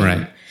take. Right.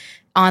 And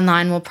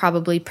online will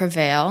probably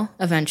prevail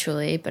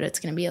eventually, but it's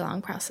going to be a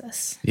long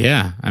process.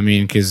 Yeah. I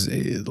mean, because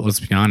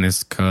let's be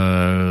honest,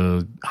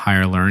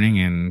 higher learning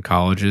in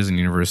colleges and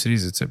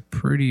universities, it's a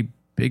pretty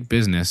big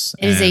business.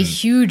 It is a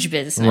huge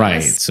business.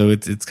 Right. So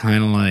it's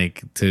kind of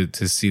like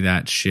to see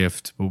that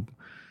shift. Well,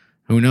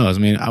 who knows?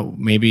 I mean,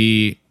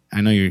 maybe I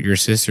know your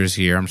sister's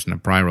here. I'm just going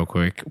to pry real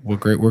quick. What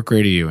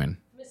grade are you in?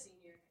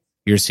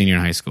 You're a senior in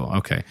high school.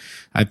 Okay.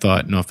 I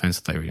thought, no offense,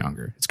 I thought you were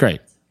younger. It's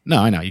great. No,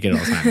 I know. You get it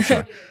all the time. I'm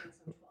sure.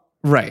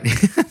 Right.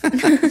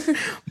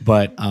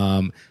 But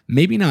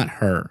maybe not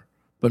her.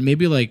 But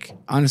maybe like,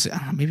 honestly, I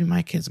don't know, maybe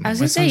my kids. I was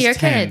going to say your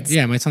 10. kids.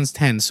 Yeah, my son's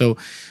 10. So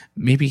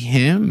maybe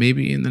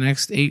maybe in the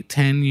next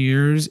 8-10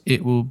 years,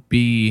 it will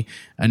be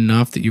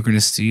enough that you're going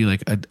to see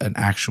like an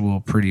actual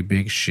pretty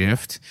big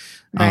shift.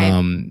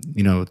 Right.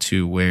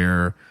 To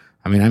where,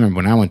 I mean, I remember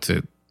when I went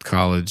to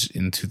college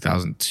in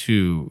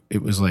 2002,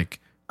 it was like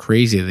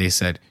crazy. They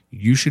said,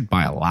 you should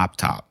buy a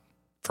laptop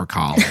for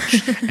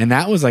college. And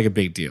that was like a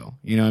big deal.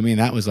 You know what I mean?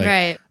 That was like,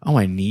 right. Oh,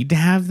 I need to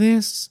have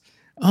this?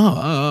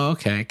 Oh,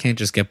 okay. I can't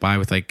just get by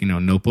with like,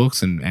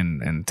 notebooks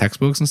and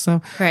textbooks and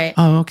stuff. Right.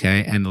 Oh,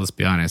 okay. And let's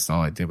be honest,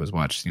 all I did was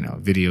watch,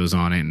 videos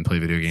on it and play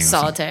video games.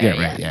 Solitaire.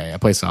 Yeah, right. Yeah. I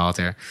play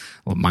Solitaire.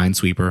 Well,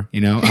 Minesweeper,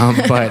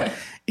 but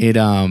it,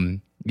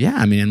 yeah,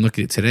 I mean, and look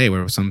at it today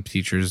where some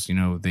teachers,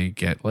 they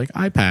get like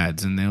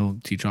iPads and they'll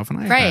teach off an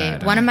iPad.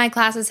 Right. One of my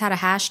classes had a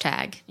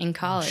hashtag in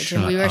college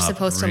and we were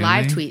supposed to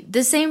live tweet.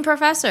 The same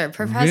Professor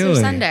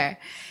Sender.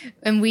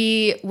 And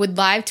we would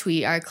live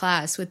tweet our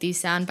class with these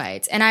sound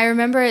bites. And I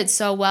remember it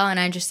so well.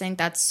 And I just think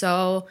that's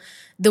so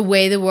the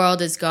way the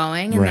world is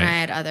going. And then I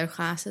had other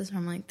classes where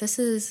I'm like, this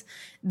is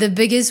the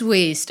biggest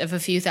waste of a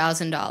few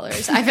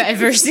 $1,000s I've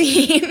ever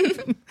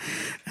seen.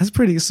 That's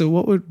pretty. So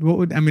what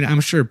would, I mean,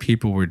 I'm sure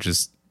people were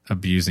just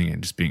abusing it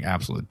and just being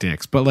absolute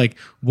dicks. But like,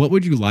 what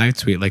would you live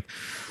tweet? Like,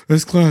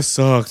 this class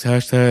sucks.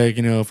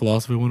 Hashtag,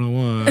 philosophy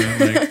 101.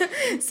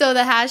 Like, so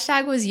the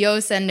hashtag was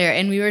Yo Sender,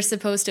 and we were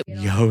supposed to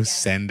Yo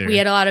Sender. We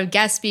had a lot of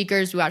guest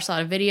speakers. We watched a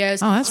lot of videos.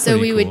 Oh, that's so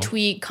we cool. would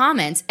tweet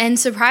comments. And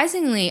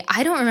surprisingly,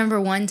 I don't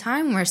remember one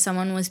time where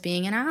someone was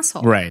being an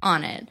asshole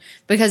on it,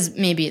 because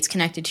maybe it's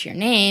connected to your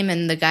name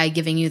and the guy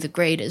giving you the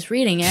grade is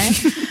reading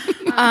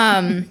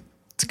it.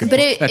 But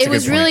it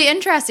was really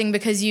interesting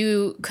because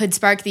you could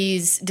spark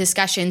these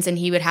discussions and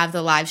he would have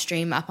the live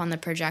stream up on the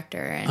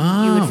projector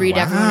and you would read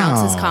everyone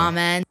else's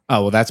comments.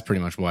 Oh, well, that's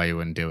pretty much why you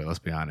wouldn't do it. Let's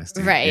be honest.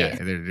 Right. Yeah,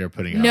 they're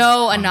putting it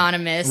no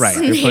anonymous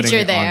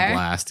nature there. On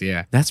blast.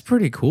 Yeah. That's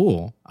pretty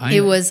cool.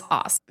 It was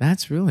awesome.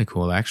 That's really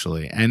cool,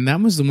 actually. And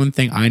that was the one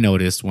thing I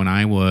noticed when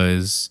I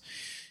was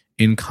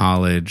in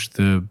college.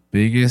 The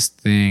biggest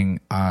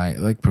thing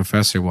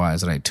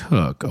professor-wise that I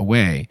took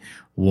away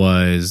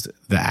was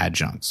the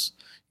adjuncts.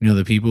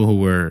 The people who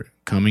were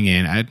coming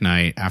in at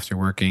night after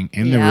working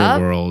in the real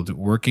world,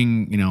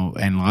 working,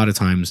 and a lot of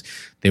times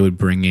they would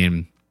bring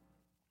in,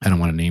 I don't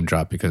want to name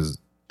drop because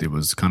it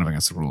was kind of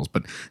against the rules,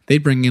 but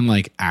they'd bring in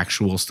like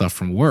actual stuff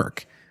from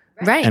work.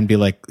 Right. And be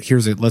like,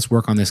 let's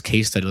work on this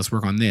case study. Let's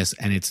work on this.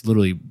 And it's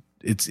literally,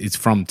 it's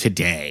from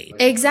today.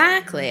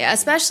 Exactly.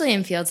 Especially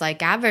in fields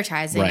like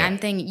advertising. Right. I'm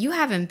thinking, you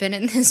haven't been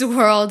in this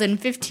world in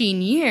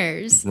 15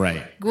 years.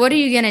 Right. What are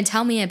you going to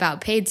tell me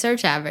about paid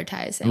search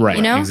advertising? Right.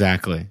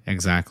 Exactly.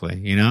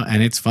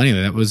 And it's funny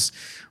that was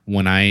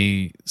when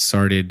I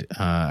started,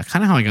 kind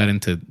of how I got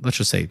into, let's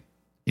just say,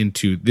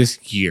 into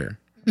this year.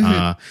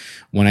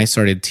 When I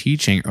started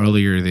teaching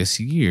earlier this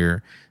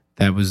year,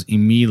 that was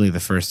immediately the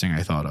first thing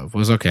I thought of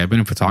was, okay, I've been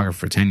a photographer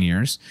for 10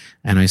 years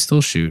and I still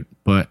shoot,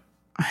 but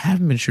I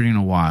haven't been shooting in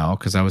a while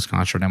because I was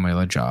concentrating on my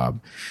other job.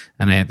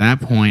 And at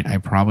that point, I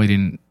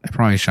probably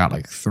shot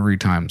like 3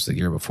 times the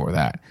year before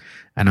that.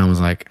 And I was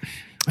like,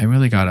 I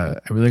really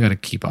gotta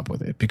keep up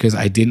with it, because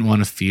I didn't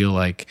want to feel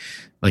like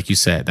you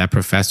said, that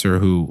professor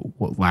who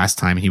last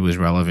time he was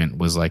relevant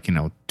was like,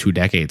 2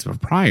 decades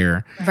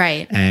prior.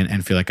 Right.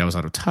 And feel like I was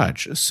out of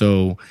touch.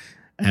 So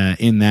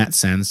in that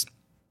sense,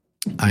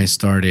 I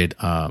started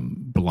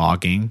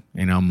blogging,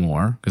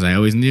 more, because I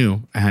always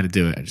knew I had to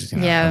do it. I just,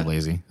 I was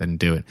lazy, didn't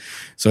do it.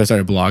 So I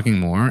started blogging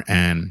more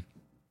and,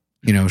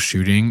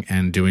 shooting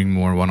and doing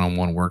more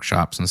one-on-one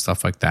workshops and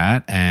stuff like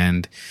that.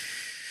 And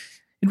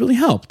it really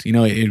helped.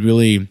 It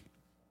really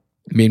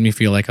made me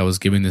feel like I was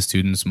giving the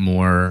students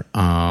more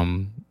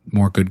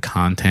good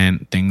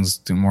content,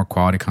 more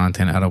quality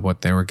content out of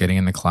what they were getting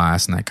in the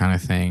class and that kind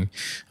of thing.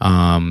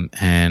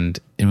 And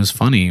it was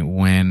funny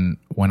when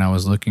I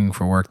was looking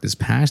for work this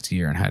past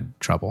year and had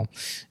trouble.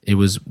 It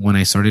was when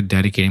I started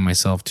dedicating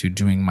myself to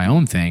doing my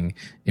own thing.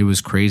 It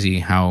was crazy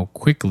how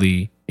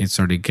quickly it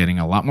started getting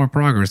a lot more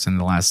progress in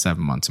the last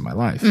 7 months of my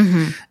life.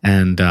 Mm-hmm.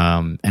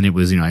 And it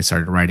was, I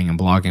started writing and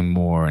blogging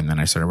more, and then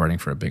I started writing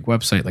for a big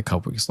website like a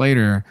couple weeks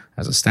later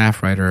as a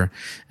staff writer.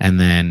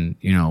 And then,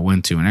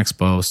 went to an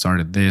expo,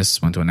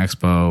 went to an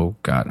expo,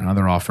 got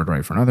another offer to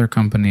write for another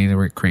company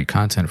to create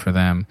content for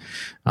them.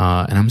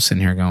 And I'm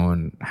sitting here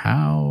going,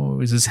 how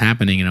is this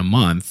happening in a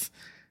month?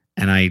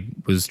 And I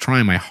was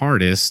trying my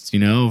hardest,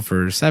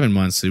 for 7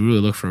 months to really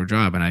look for a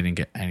job, and I didn't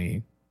get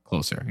any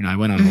closer. I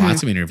went on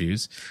lots of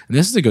interviews, and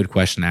this is a good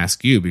question to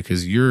ask you,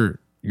 because you're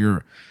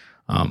we're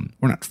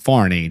not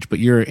far in age, but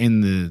you're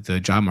in the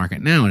job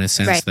market now, in a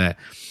sense that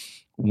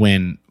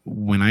when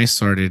I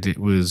started, it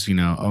was,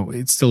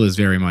 it still is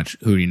very much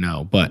who do you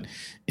know, but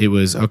it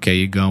was, okay,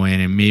 you go in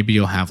and maybe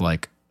you'll have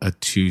like a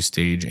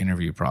 2-stage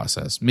interview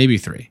process, maybe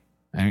 3.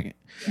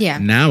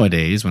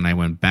 Nowadays, when I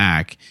went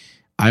back,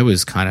 I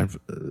was kind of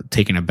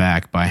taken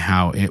aback by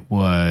how it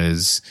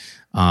was,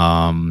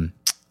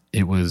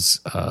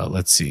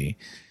 let's see,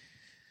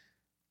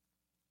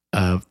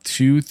 a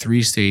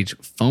 2-3-stage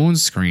phone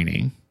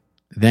screening.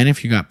 Then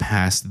if you got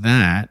past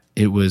that,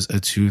 it was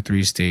a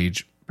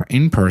 2-3-stage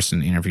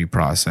in-person interview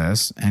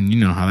process. And you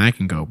know how that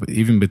can go. But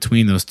even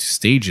between those 2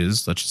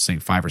 stages, let's just say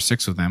 5 or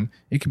 6 of them,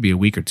 it could be a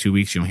week or 2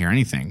 weeks. You don't hear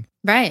anything.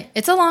 Right.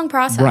 It's a long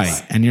process.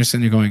 Right. And you're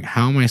sitting there going,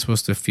 how am I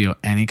supposed to feel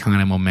any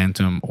kind of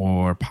momentum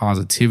or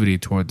positivity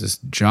toward this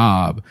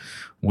job,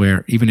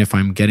 where even if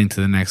I'm getting to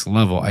the next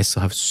level, I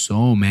still have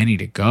so many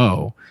to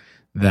go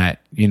that,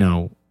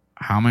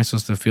 how am I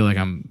supposed to feel like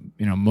I'm,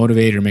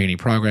 motivated or making any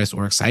progress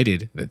or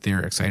excited that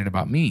they're excited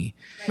about me?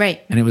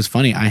 Right. And it was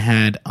funny. I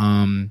had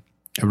a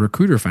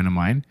recruiter friend of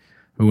mine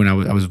who, when I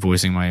was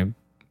voicing my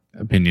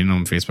opinion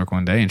on Facebook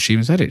one day, and she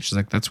even said it. She's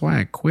like, that's why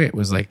I quit.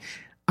 Was like,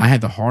 I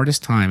had the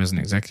hardest time as an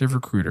executive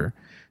recruiter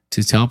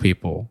to tell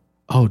people,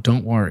 oh,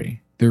 don't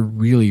worry, they're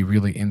really,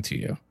 really into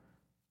you.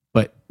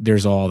 But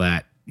there's all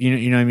that,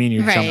 you know what I mean?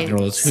 You're jumping through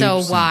all those hoops.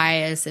 So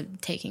why is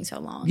it taking so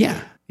long?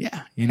 Yeah.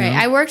 Right.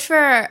 I worked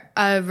for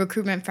a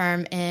recruitment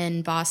firm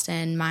in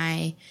Boston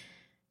my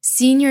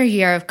senior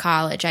year of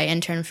college. I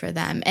interned for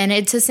them. And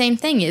it's the same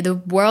thing. The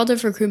world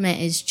of recruitment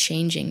is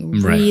changing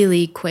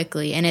really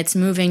quickly, and it's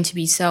moving to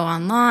be so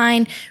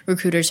online.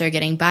 Recruiters are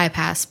getting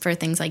bypassed for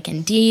things like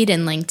Indeed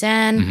and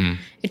LinkedIn. Mm-hmm.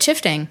 It's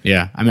shifting.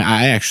 Yeah. I mean,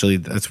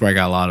 that's where I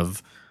got a lot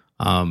of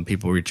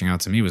people reaching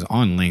out to me was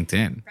on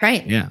LinkedIn.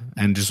 Right. Yeah.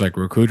 And just like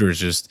recruiters,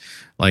 just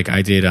like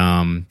I did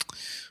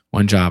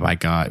one job I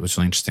got, which was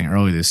really interesting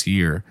early this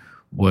year,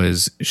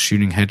 was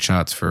shooting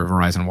headshots for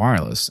Verizon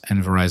Wireless.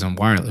 And Verizon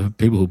Wireless,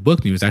 people who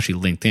booked me was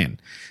actually LinkedIn.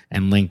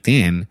 And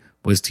LinkedIn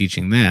was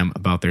teaching them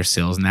about their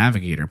Sales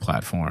Navigator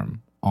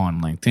platform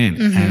on LinkedIn.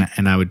 Mm-hmm.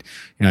 And I would,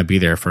 I'd be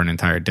there for an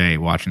entire day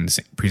watching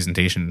the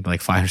presentation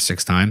like 5 or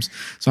 6 times.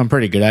 So I'm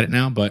pretty good at it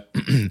now, but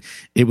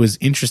it was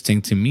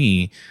interesting to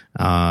me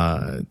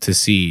to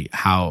see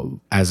how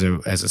as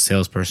a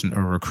salesperson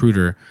or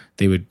recruiter,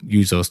 they would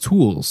use those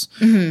tools.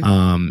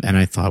 Mm-hmm. And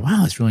I thought,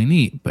 wow, that's really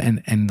neat. But,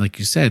 and like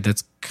you said,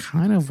 that's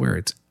kind of where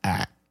it's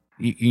at.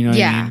 You know what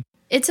I mean?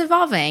 It's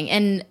evolving.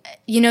 And,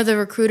 the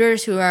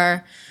recruiters who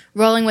are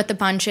rolling with the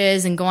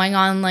punches and going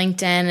on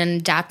LinkedIn and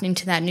adapting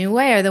to that new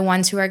way are the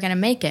ones who are going to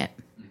make it.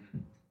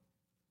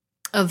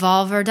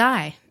 Evolve or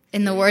die,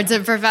 in the words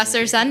of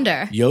Professor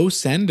Sender. Yo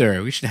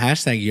Sender. We should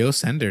hashtag Yo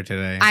Sender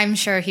today. I'm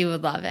sure he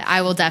would love it.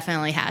 I will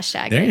definitely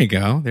hashtag There you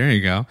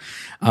go.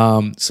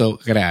 So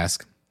I got to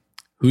ask,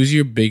 who's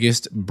your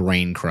biggest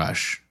brain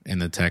crush in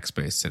the tech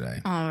space today?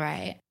 All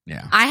right.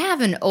 Yeah. I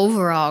have an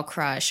overall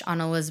crush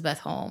on Elizabeth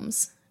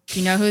Holmes. Do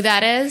you know who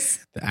that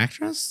is? The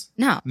actress?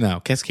 No.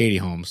 Katie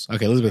Holmes.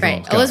 Okay, Elizabeth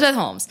Holmes. Right, Elizabeth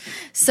Holmes.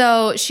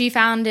 So she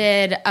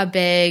founded a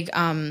big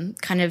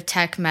kind of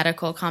tech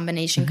medical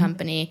combination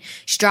company.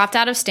 She dropped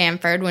out of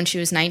Stanford when she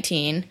was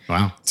 19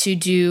 to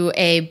do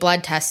a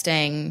blood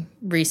testing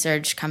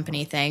research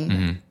company thing.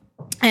 Mm-hmm.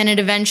 And it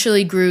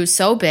eventually grew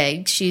so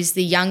big. She's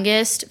the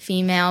youngest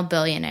female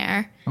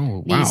billionaire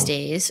these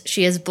days.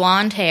 She has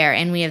blonde hair,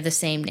 and we have the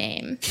same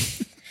name.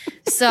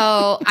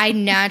 So I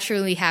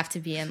naturally have to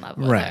be in love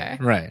with her.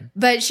 Right.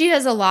 But she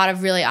does a lot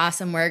of really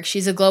awesome work.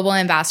 She's a global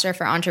ambassador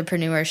for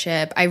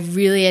entrepreneurship. I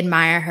really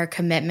admire her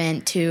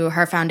commitment to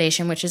her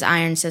foundation, which is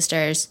Iron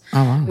Sisters,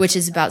 which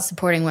is about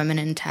supporting women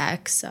in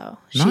tech. So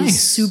she's a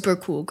super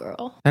cool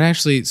girl. And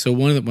actually, so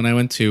when I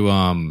went to,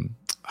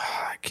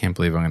 I can't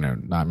believe I'm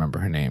going to not remember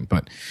her name,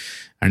 but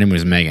her name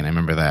was Megan. I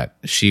remember that.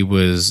 She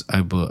was,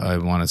 I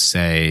want to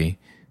say,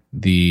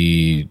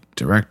 the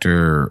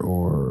director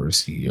or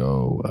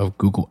CEO of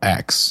Google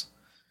X.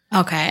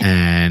 Okay.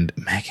 And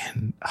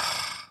Megan,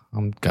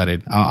 I'm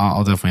gutted.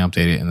 I'll definitely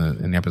update it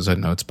in the episode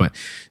notes. But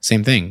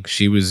same thing.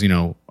 She was,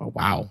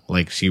 wow,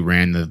 like she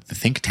ran the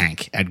think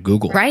tank at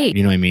Google. Right.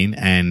 You know what I mean?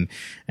 And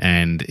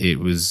it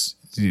was,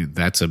 dude,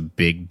 that's a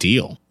big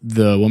deal.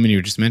 The woman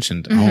you just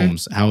mentioned,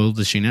 Holmes, how old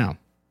is she now?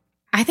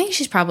 I think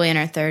she's probably in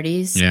her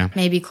 30s. Yeah.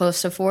 Maybe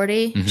close to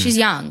 40. She's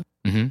young.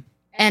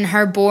 And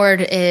her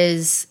board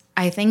is,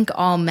 I think,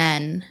 all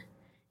men,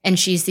 and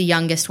she's the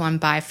youngest one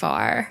by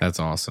far. That's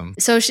awesome.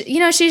 So,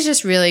 she's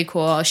just really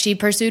cool. She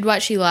pursued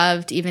what she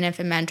loved, even if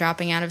it meant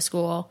dropping out of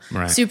school.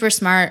 Right. Super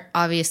smart,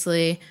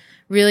 obviously.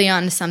 Really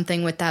onto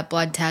something with that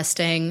blood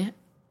testing.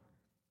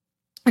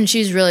 And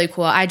she's really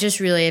cool. I just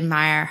really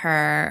admire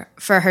her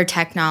for her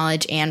tech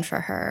knowledge and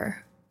for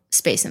her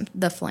space in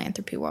the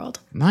philanthropy world.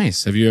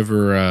 Nice. Have you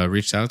ever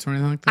reached out to her or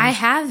anything like that? I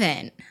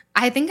haven't.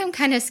 I think I'm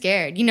kind of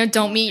scared.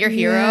 Don't meet your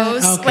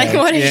heroes. Yeah, okay. Like,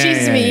 what if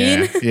she's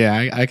mean?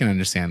 Yeah, I can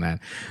understand that.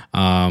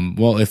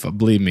 Well,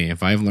 believe me,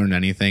 if I've learned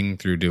anything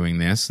through doing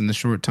this in the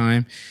short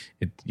time,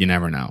 you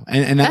never know.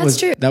 And that's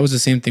true. That was the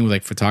same thing with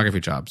like photography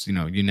jobs.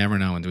 You never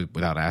know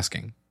without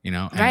asking.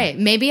 Right.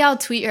 Maybe I'll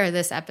tweet her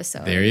this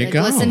episode. There you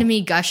go. Listen to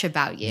me gush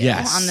about you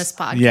on this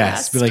podcast.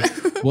 Yes. Be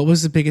like, what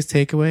was the biggest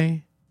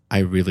takeaway? I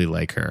really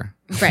like her.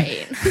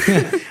 Right.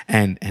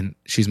 and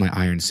she's my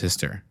iron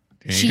sister.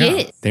 She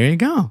is. There you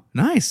go.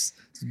 Nice.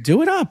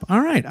 Do it up.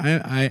 All right.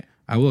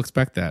 I will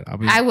expect that.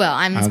 I will.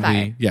 I'm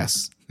inspired.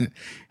 Yes.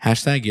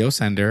 Hashtag yo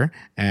sender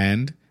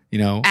and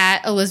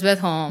at Elizabeth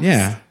Holmes.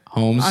 Yeah.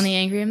 Holmes on the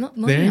Angry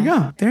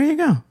Millennial. There you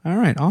go. All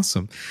right.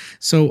 Awesome.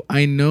 So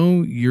I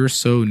know you're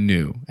so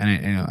new,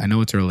 and I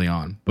know it's early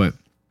on, but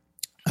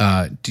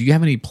do you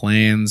have any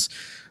plans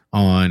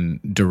on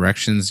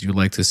directions you'd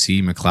like to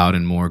see McLeod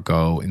and Moore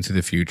go into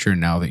the future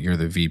now that you're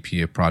the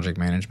VP of Project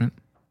Management?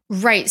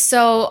 Right.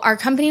 So our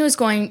company was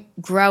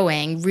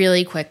growing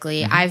really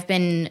quickly. I've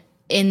been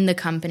in the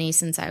company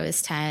since I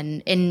was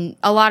 10 in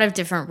a lot of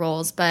different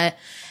roles. But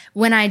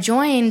when I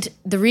joined,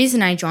 the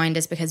reason I joined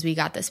is because we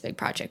got this big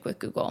project with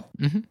Google.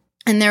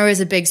 And there was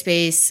a big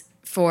space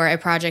for a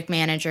project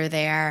manager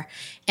there.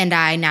 And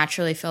I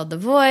naturally filled the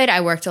void.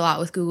 I worked a lot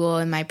with Google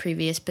in my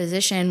previous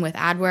position with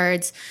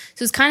AdWords.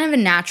 So it's kind of a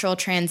natural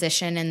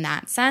transition in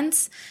that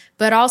sense.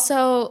 But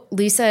also,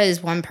 Lisa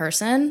is one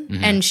person,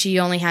 and she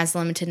only has a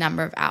limited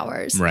number of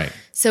hours. Right.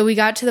 So we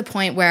got to the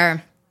point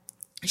where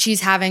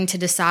she's having to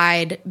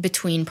decide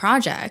between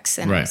projects.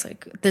 And I was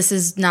like, this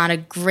is not a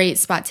great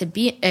spot to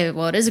be.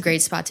 Well, it is a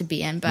great spot to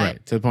be in,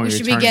 but to the point we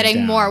should be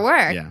getting more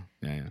work. Yeah.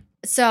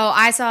 So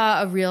I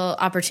saw a real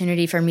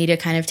opportunity for me to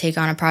kind of take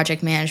on a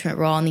project management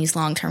role in these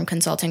long-term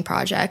consulting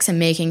projects and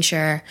making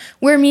sure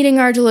we're meeting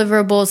our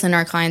deliverables and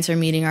our clients are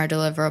meeting our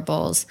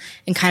deliverables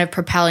and kind of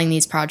propelling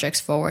these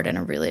projects forward in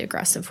a really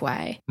aggressive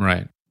way.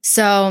 Right.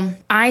 So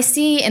I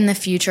see in the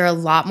future a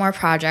lot more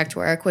project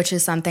work, which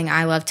is something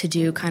I love to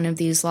do, kind of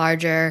these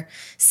larger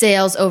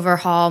sales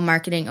overhaul,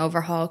 marketing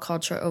overhaul,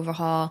 culture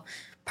overhaul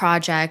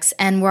projects.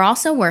 And we're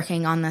also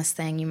working on this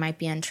thing, you might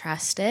be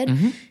interested,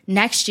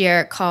 next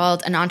year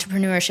called an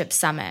Entrepreneurship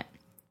Summit,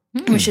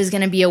 which is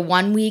going to be a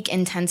 1-week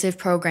intensive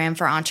program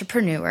for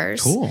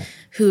entrepreneurs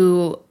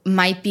who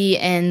might be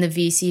in the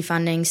VC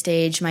funding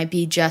stage, might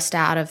be just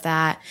out of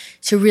that,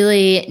 to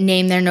really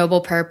name their noble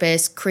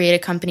purpose, create a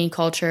company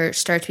culture,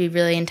 start to be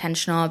really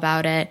intentional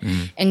about it,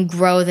 and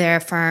grow their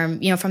firm,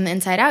 from the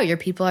inside out. Your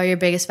people are your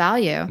biggest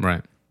value.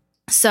 Right.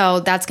 So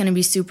that's going to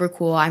be super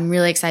cool. I'm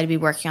really excited to be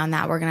working on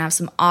that. We're going to have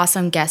some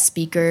awesome guest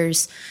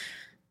speakers,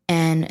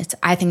 and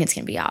I think it's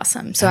going to be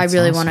awesome. So That's I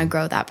really awesome. want to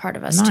grow that part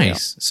of us too.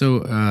 Nice.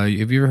 So have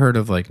you ever heard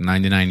of like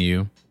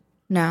 99U?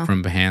 No.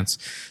 From Behance.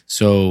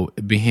 So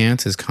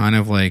Behance is kind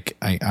of like,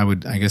 I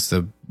guess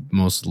the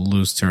most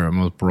loose term,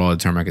 most broad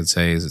term I could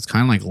say is it's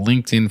kind of like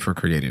LinkedIn for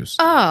creatives.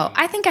 Oh,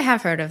 I think I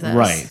have heard of this.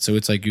 Right. So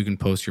it's like you can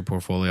post your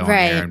portfolio on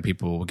there and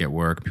people will get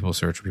work. People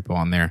search for people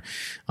on there.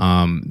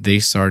 They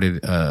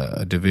started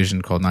a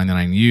division called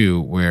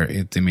 99U where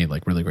they made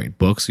like really great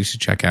books you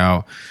should check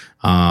out.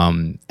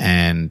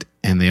 And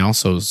they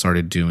also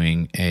started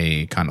doing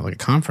a kind of like a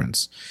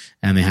conference,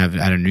 and they have it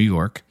out of New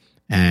York.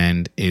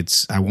 And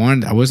I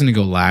wasn't to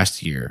go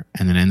last year,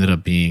 and then ended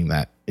up being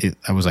that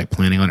I was like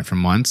planning on it for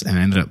months, and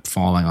it ended up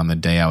falling on the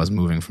day I was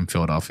moving from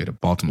Philadelphia to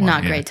Baltimore.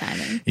 Not great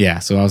timing. Yeah.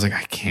 So I was like,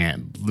 I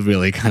can't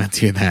really kind of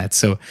do that.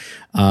 So,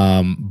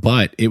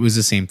 but it was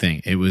the same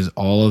thing. It was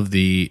all of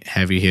the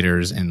heavy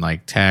hitters in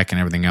like tech and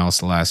everything else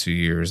the last few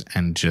years,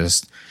 and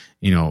just,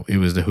 it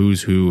was the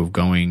who's who of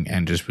going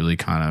and just really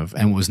kind of,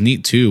 and what was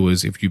neat too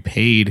was if you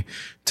paid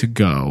to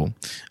go,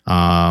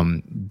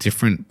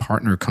 different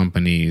partner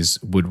companies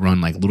would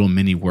run like little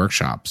mini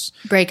workshops,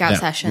 breakout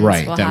sessions,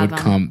 right?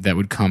 That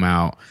would come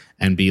out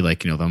and be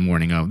like, the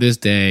morning of this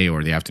day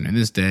or the afternoon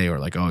this day, or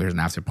like, oh, here's an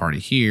after party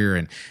here.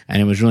 And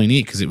it was really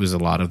neat because it was a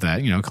lot of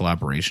that,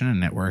 collaboration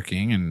and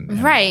networking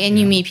and right. And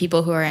you meet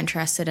people who are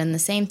interested in the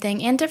same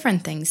thing and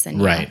different things than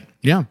you. Right.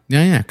 Yeah.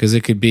 Because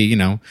it could be,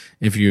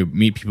 if you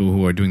meet people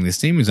who are doing the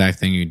same exact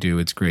thing you do,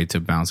 it's great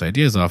to bounce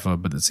ideas off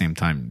of, but at the same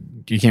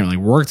time, you can't really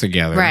work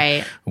together.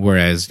 Right.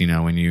 Whereas,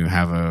 when you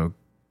have a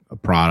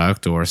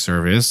product or a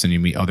service and you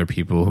meet other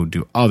people who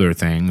do other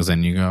things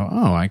and you go,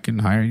 oh, I can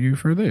hire you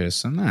for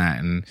this and that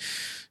and,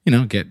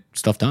 get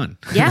stuff done.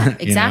 Yeah,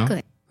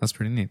 exactly. That's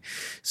pretty neat.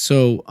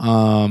 So,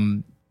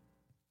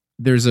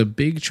 there's a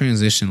big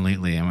transition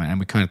lately, and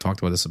we kind of talked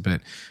about this a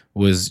bit,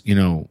 was,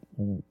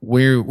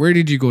 where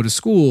did you go to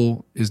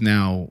school is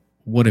now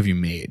what have you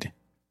made?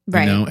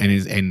 Right.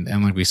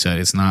 And like we said,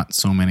 it's not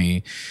so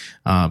many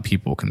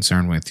people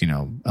concerned with,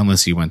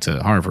 unless you went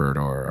to Harvard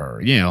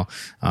or Yale,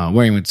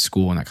 where you went to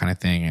school and that kind of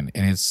thing.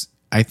 And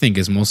I think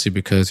it's mostly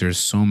because there's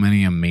so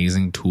many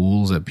amazing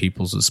tools at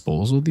people's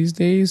disposal these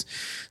days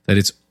that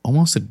it's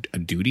almost a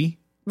duty.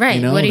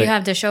 Right. What do you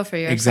have to show for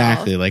yourself?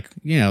 Exactly. Like,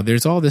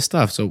 there's all this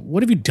stuff. So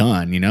what have you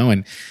done,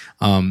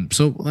 And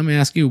so let me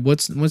ask you,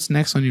 what's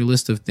next on your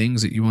list of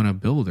things that you want to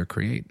build or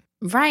create?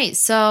 Right.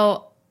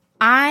 So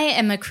I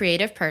am a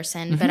creative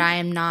person, but I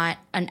am not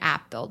an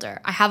app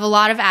builder. I have a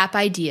lot of app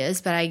ideas,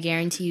 but I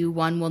guarantee you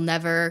one will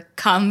never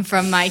come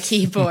from my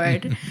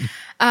keyboard.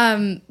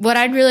 What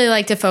I'd really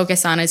like to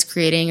focus on is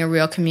creating a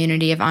real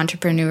community of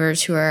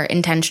entrepreneurs who are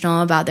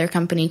intentional about their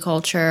company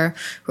culture,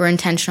 who are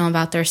intentional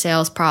about their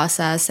sales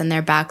process and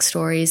their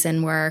backstories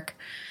and work.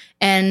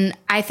 And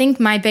I think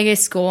my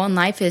biggest goal in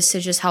life is to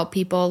just help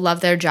people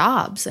love their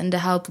jobs and to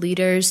help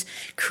leaders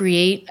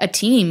create a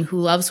team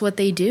who loves what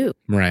they do.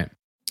 Right.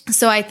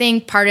 So I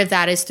think part of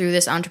that is through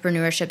this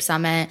entrepreneurship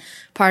summit.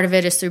 Part of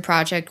it is through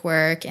project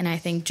work. And I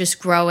think just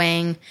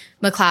growing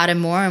McLeod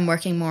and more and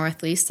working more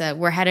with Lisa,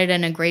 we're headed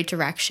in a great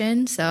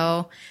direction.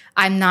 So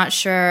I'm not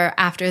sure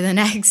after the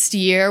next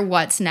year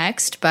what's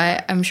next,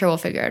 but I'm sure we'll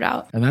figure it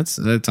out. And that's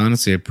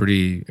honestly a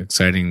pretty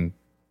exciting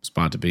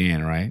spot to be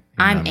in, right?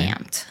 I'm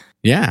amped.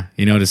 Yeah.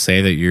 To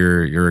say that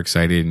you're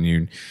excited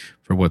and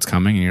for what's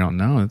coming and you don't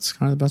know, it's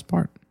kind of the best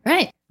part.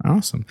 Right.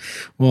 Awesome.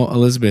 Well,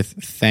 Elizabeth,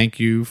 thank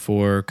you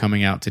for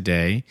coming out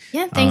today.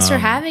 Yeah, thanks for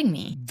having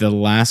me. The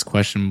last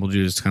question we'll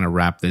do to kind of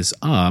wrap this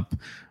up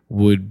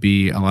would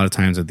be, a lot of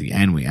times at the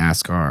end we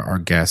ask our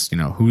guests,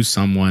 who's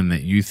someone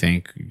that you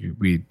think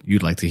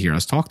you'd like to hear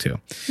us talk to.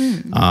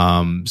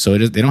 So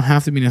they don't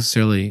have to be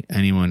necessarily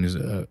anyone who's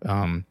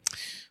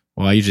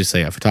well, I usually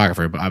say a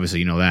photographer, but obviously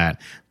you know that.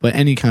 But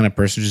any kind of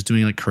person just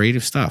doing like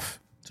creative stuff.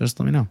 Just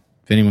let me know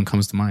if anyone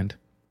comes to mind.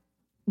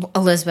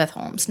 Elizabeth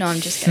Holmes. No, I'm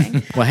just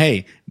kidding. Well,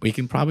 hey, we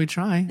can probably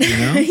try,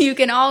 You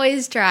can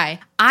always try.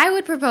 I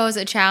would propose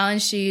a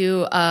challenge to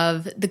you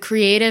of the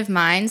creative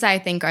minds I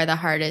think are the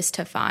hardest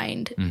to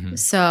find.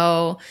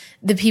 So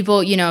the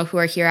people, who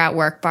are here at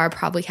Work Bar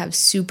probably have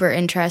super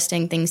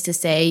interesting things to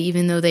say,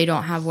 even though they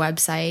don't have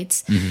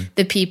websites.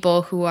 The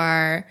people who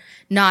are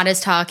not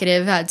as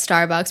talkative at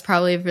Starbucks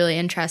probably have really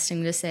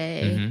interesting to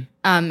say.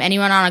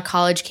 Anyone on a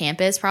college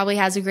campus probably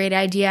has a great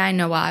idea. I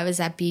know while I was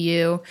at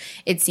BU,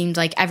 it seemed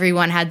like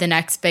everyone had the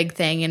next big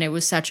thing and it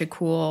was such a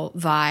cool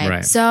vibe.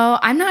 Right. So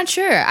I'm not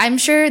sure. I'm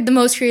sure the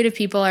most creative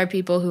people are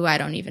people who I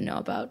don't even know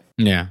about.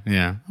 Yeah.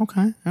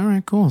 Okay. All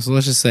right, cool. So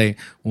let's just say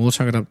we'll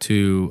chalk it up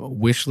to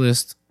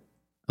wishlist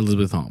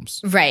Elizabeth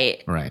Holmes.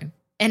 Right. Right.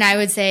 And I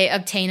would say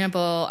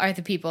obtainable are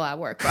the people at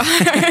Work Bar.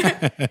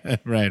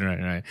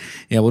 Right.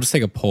 Yeah, we'll just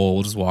take a poll.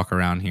 We'll just walk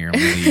around here and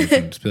we'll leave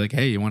and just be like,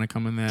 hey, you want to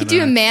come in that? You could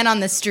do a man on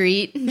the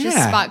street, just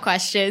spot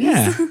questions.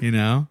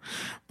 Yeah,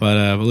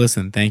 But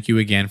listen, thank you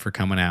again for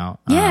coming out.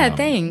 Yeah,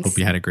 thanks. Hope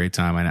you had a great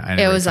time.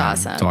 It was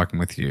awesome talking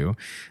with you.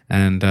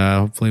 And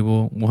hopefully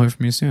we'll hear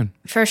from you soon.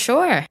 For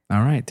sure.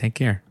 All right, take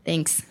care.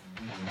 Thanks.